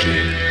changer?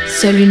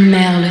 Seule une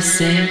mère le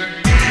sait.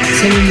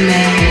 Seule une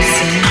mère le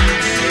sait.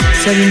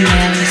 Seule une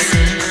mère le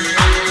sait.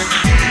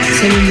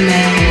 Seule une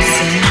mère le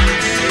sait.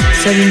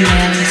 Seule une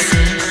mère le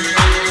sait.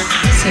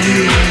 Seule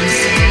une mère le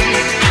sait.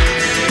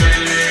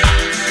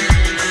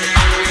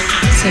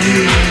 Seule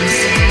une mère le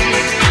sait.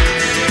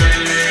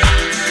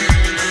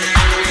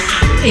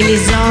 Et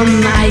les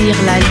hommes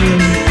haïrent la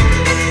lune.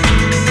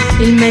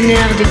 Ils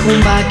menèrent des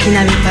combats qui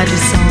n'avaient pas de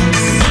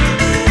sens.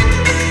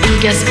 Ils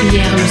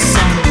gaspillèrent le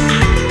sang.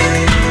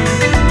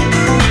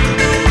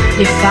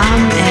 Les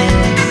femmes,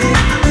 elles,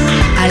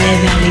 allaient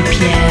vers les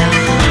pierres.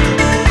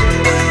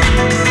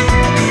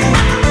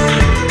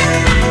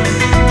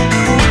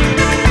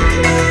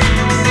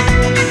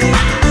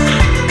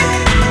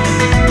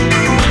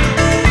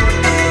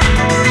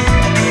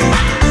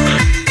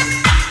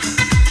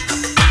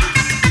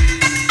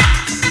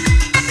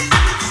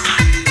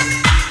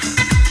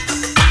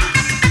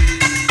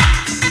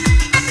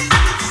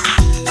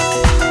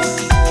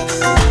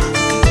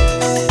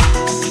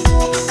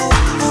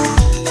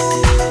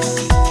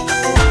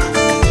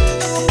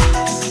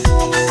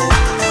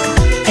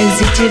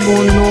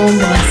 Bon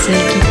nombre à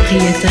celles qui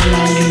priaient à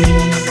la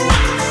lune.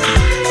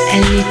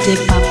 Elles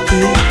n'étaient pas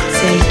peu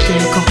celles qui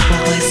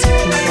incorporaient ce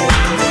pouvoir.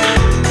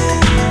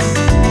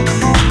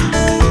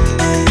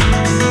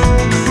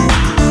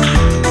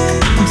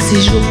 En ces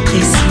jours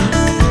précis,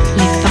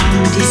 les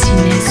femmes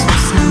dessinaient son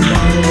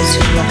symbole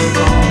sur leur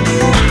corps.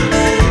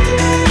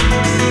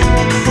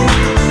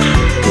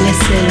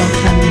 Laissaient leur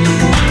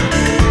famille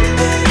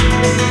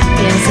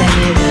et elles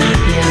allaient vers les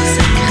pierres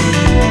sacrées.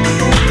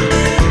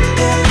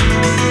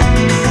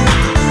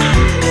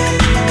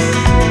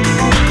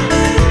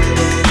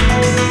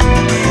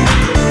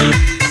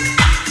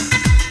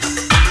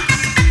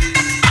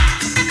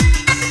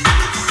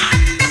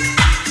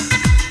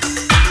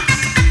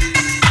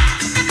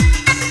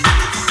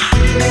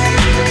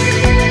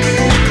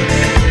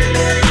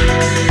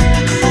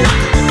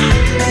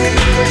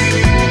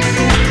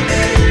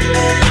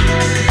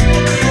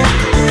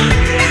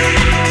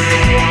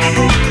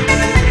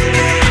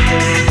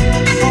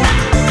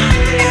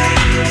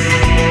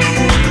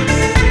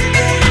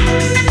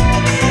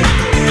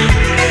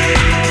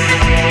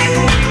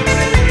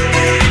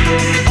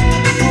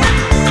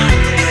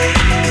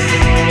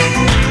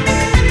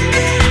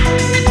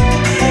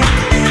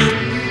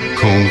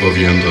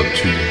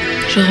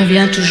 Je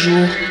reviens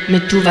toujours, mais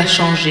tout va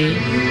changer.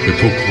 Mais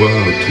pourquoi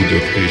tout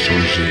devrait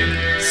changer?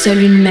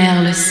 Seule une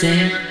mère le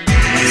sait.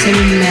 Seule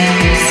une mère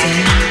le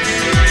sait.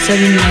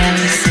 Seule une mère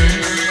le sait.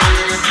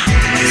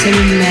 Seule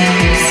une mère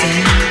le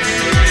sait.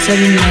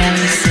 Seule une mère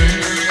le sait.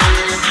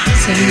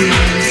 Seule une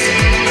mère le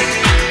sait.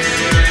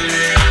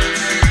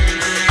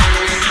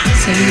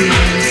 Seule une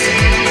mère le sait.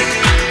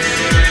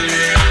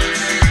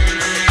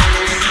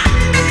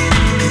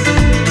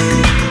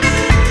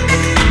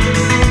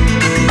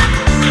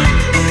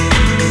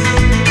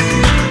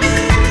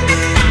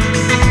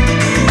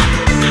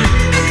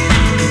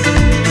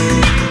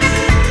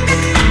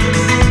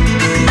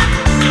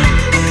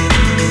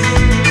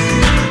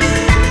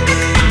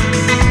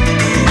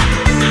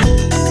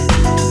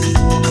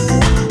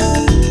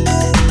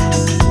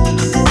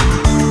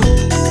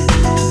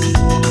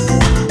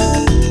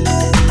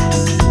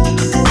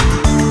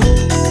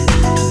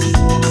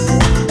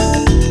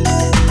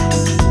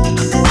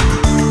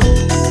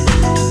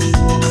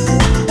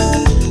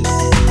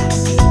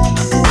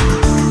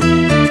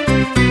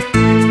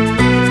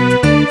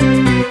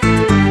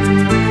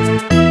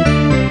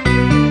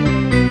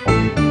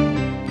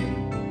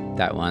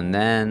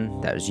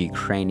 That was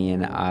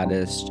Ukrainian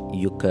artist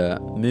Yuka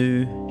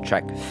Mu,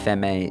 track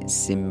Femme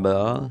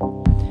Symbol.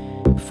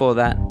 Before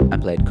that, I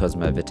played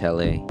Cosmo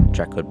Vitelli,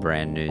 track called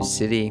Brand New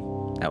City.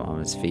 That one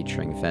was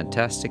featuring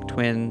Fantastic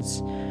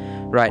Twins.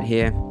 Right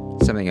here,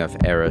 something off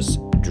Eros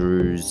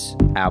Drew's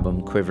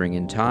album Quivering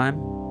in Time.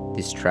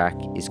 This track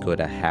is called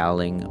A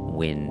Howling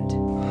Wind.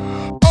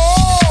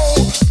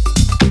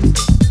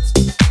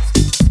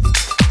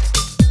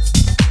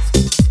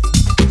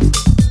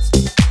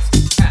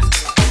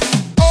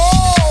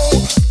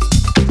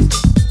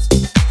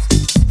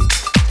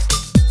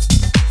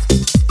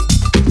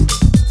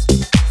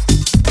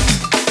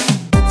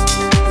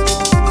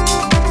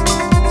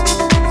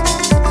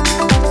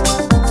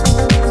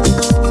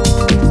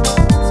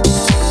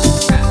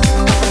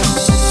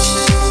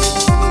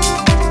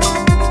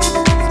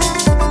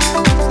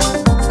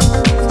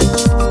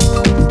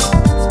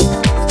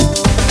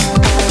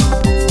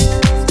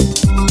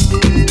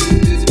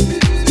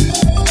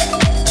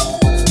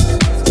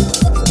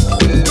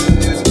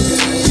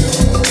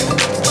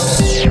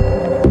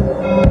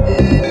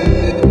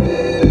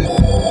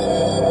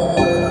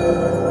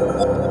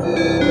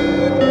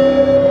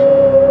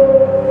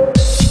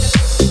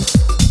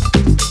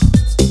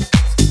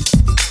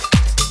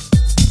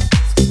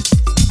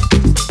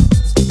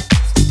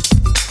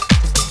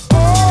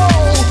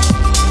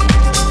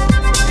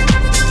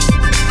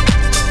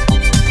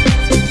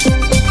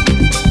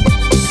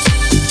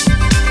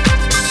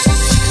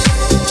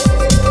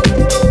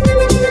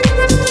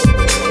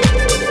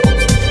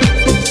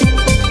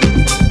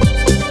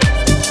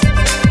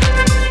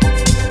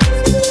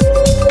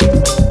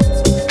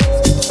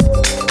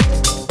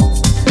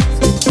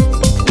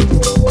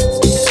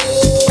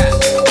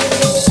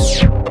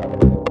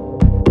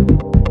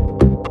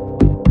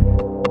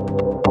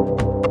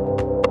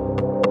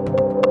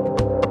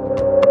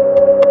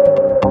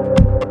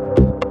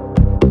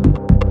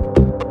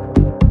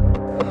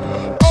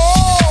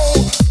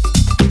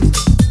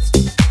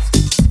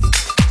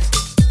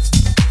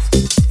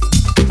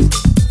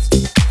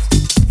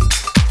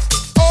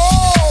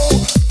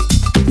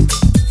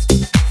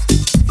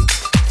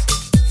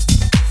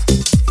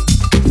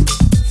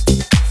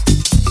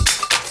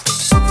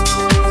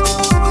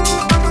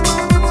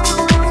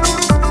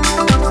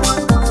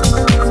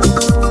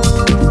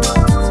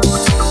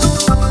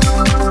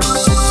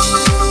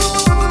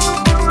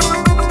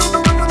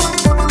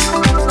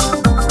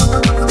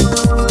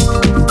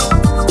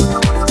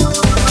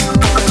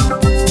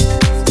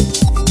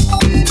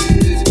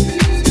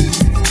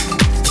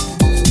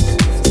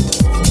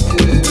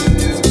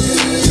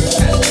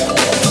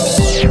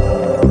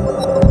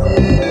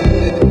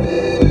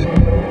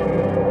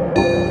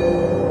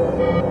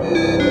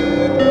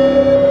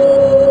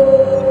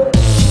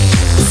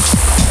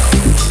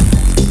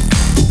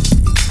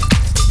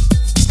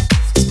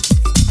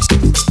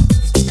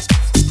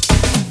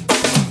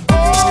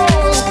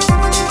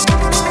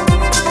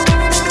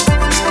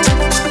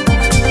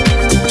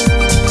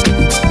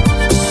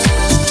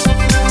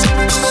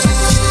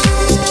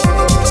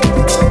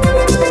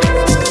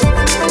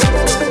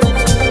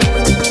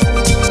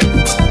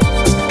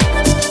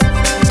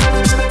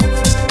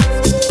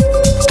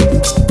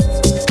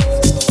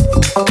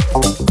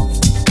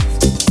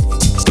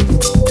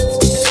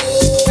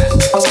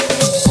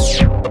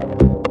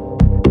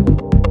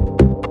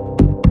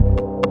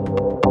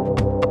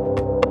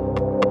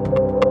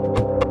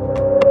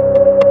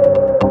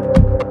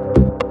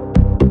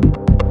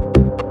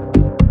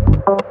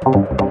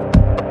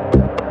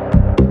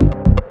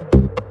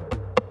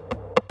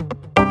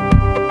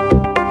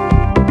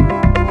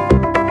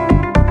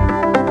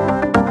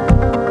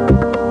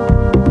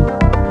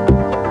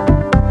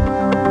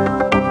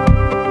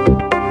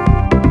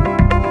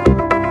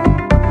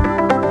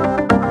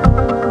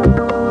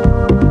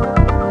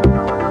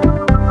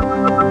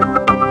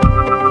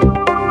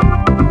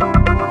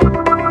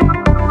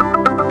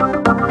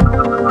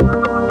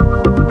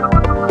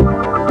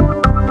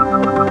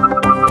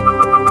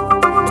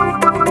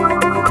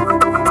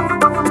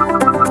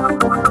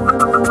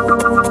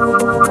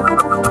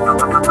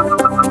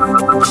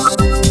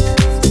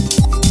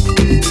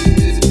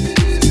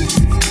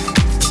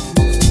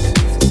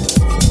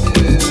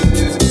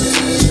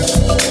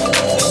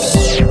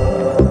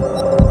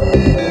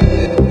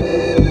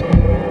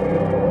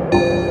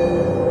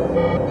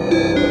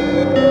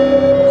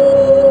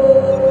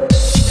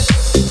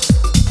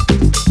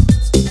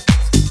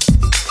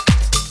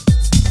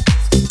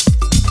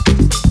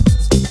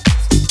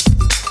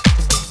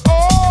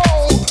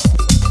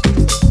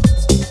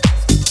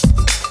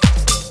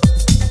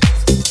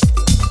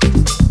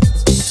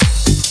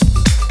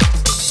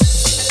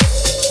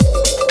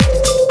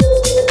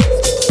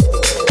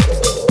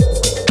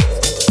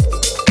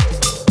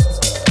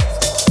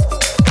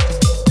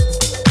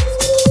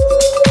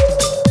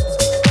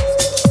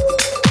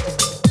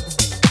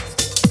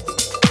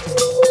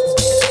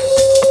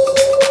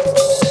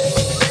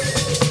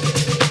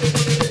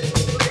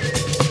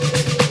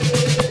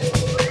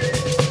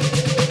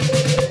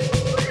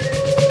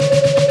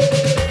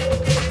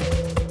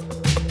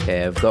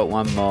 Okay, I've got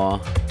one more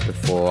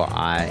before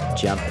I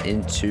jump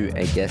into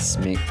a guest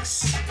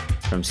mix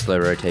from Slow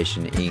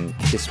Rotation Inc.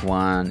 This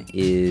one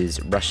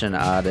is Russian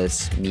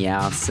artist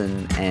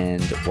Meowson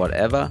and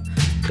Whatever,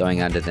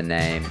 going under the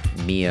name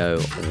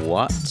Mio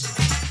What.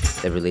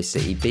 They released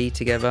an EP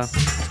together.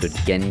 It's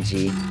called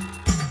Genji,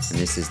 and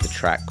this is the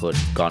track called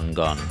Gone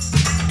Gone.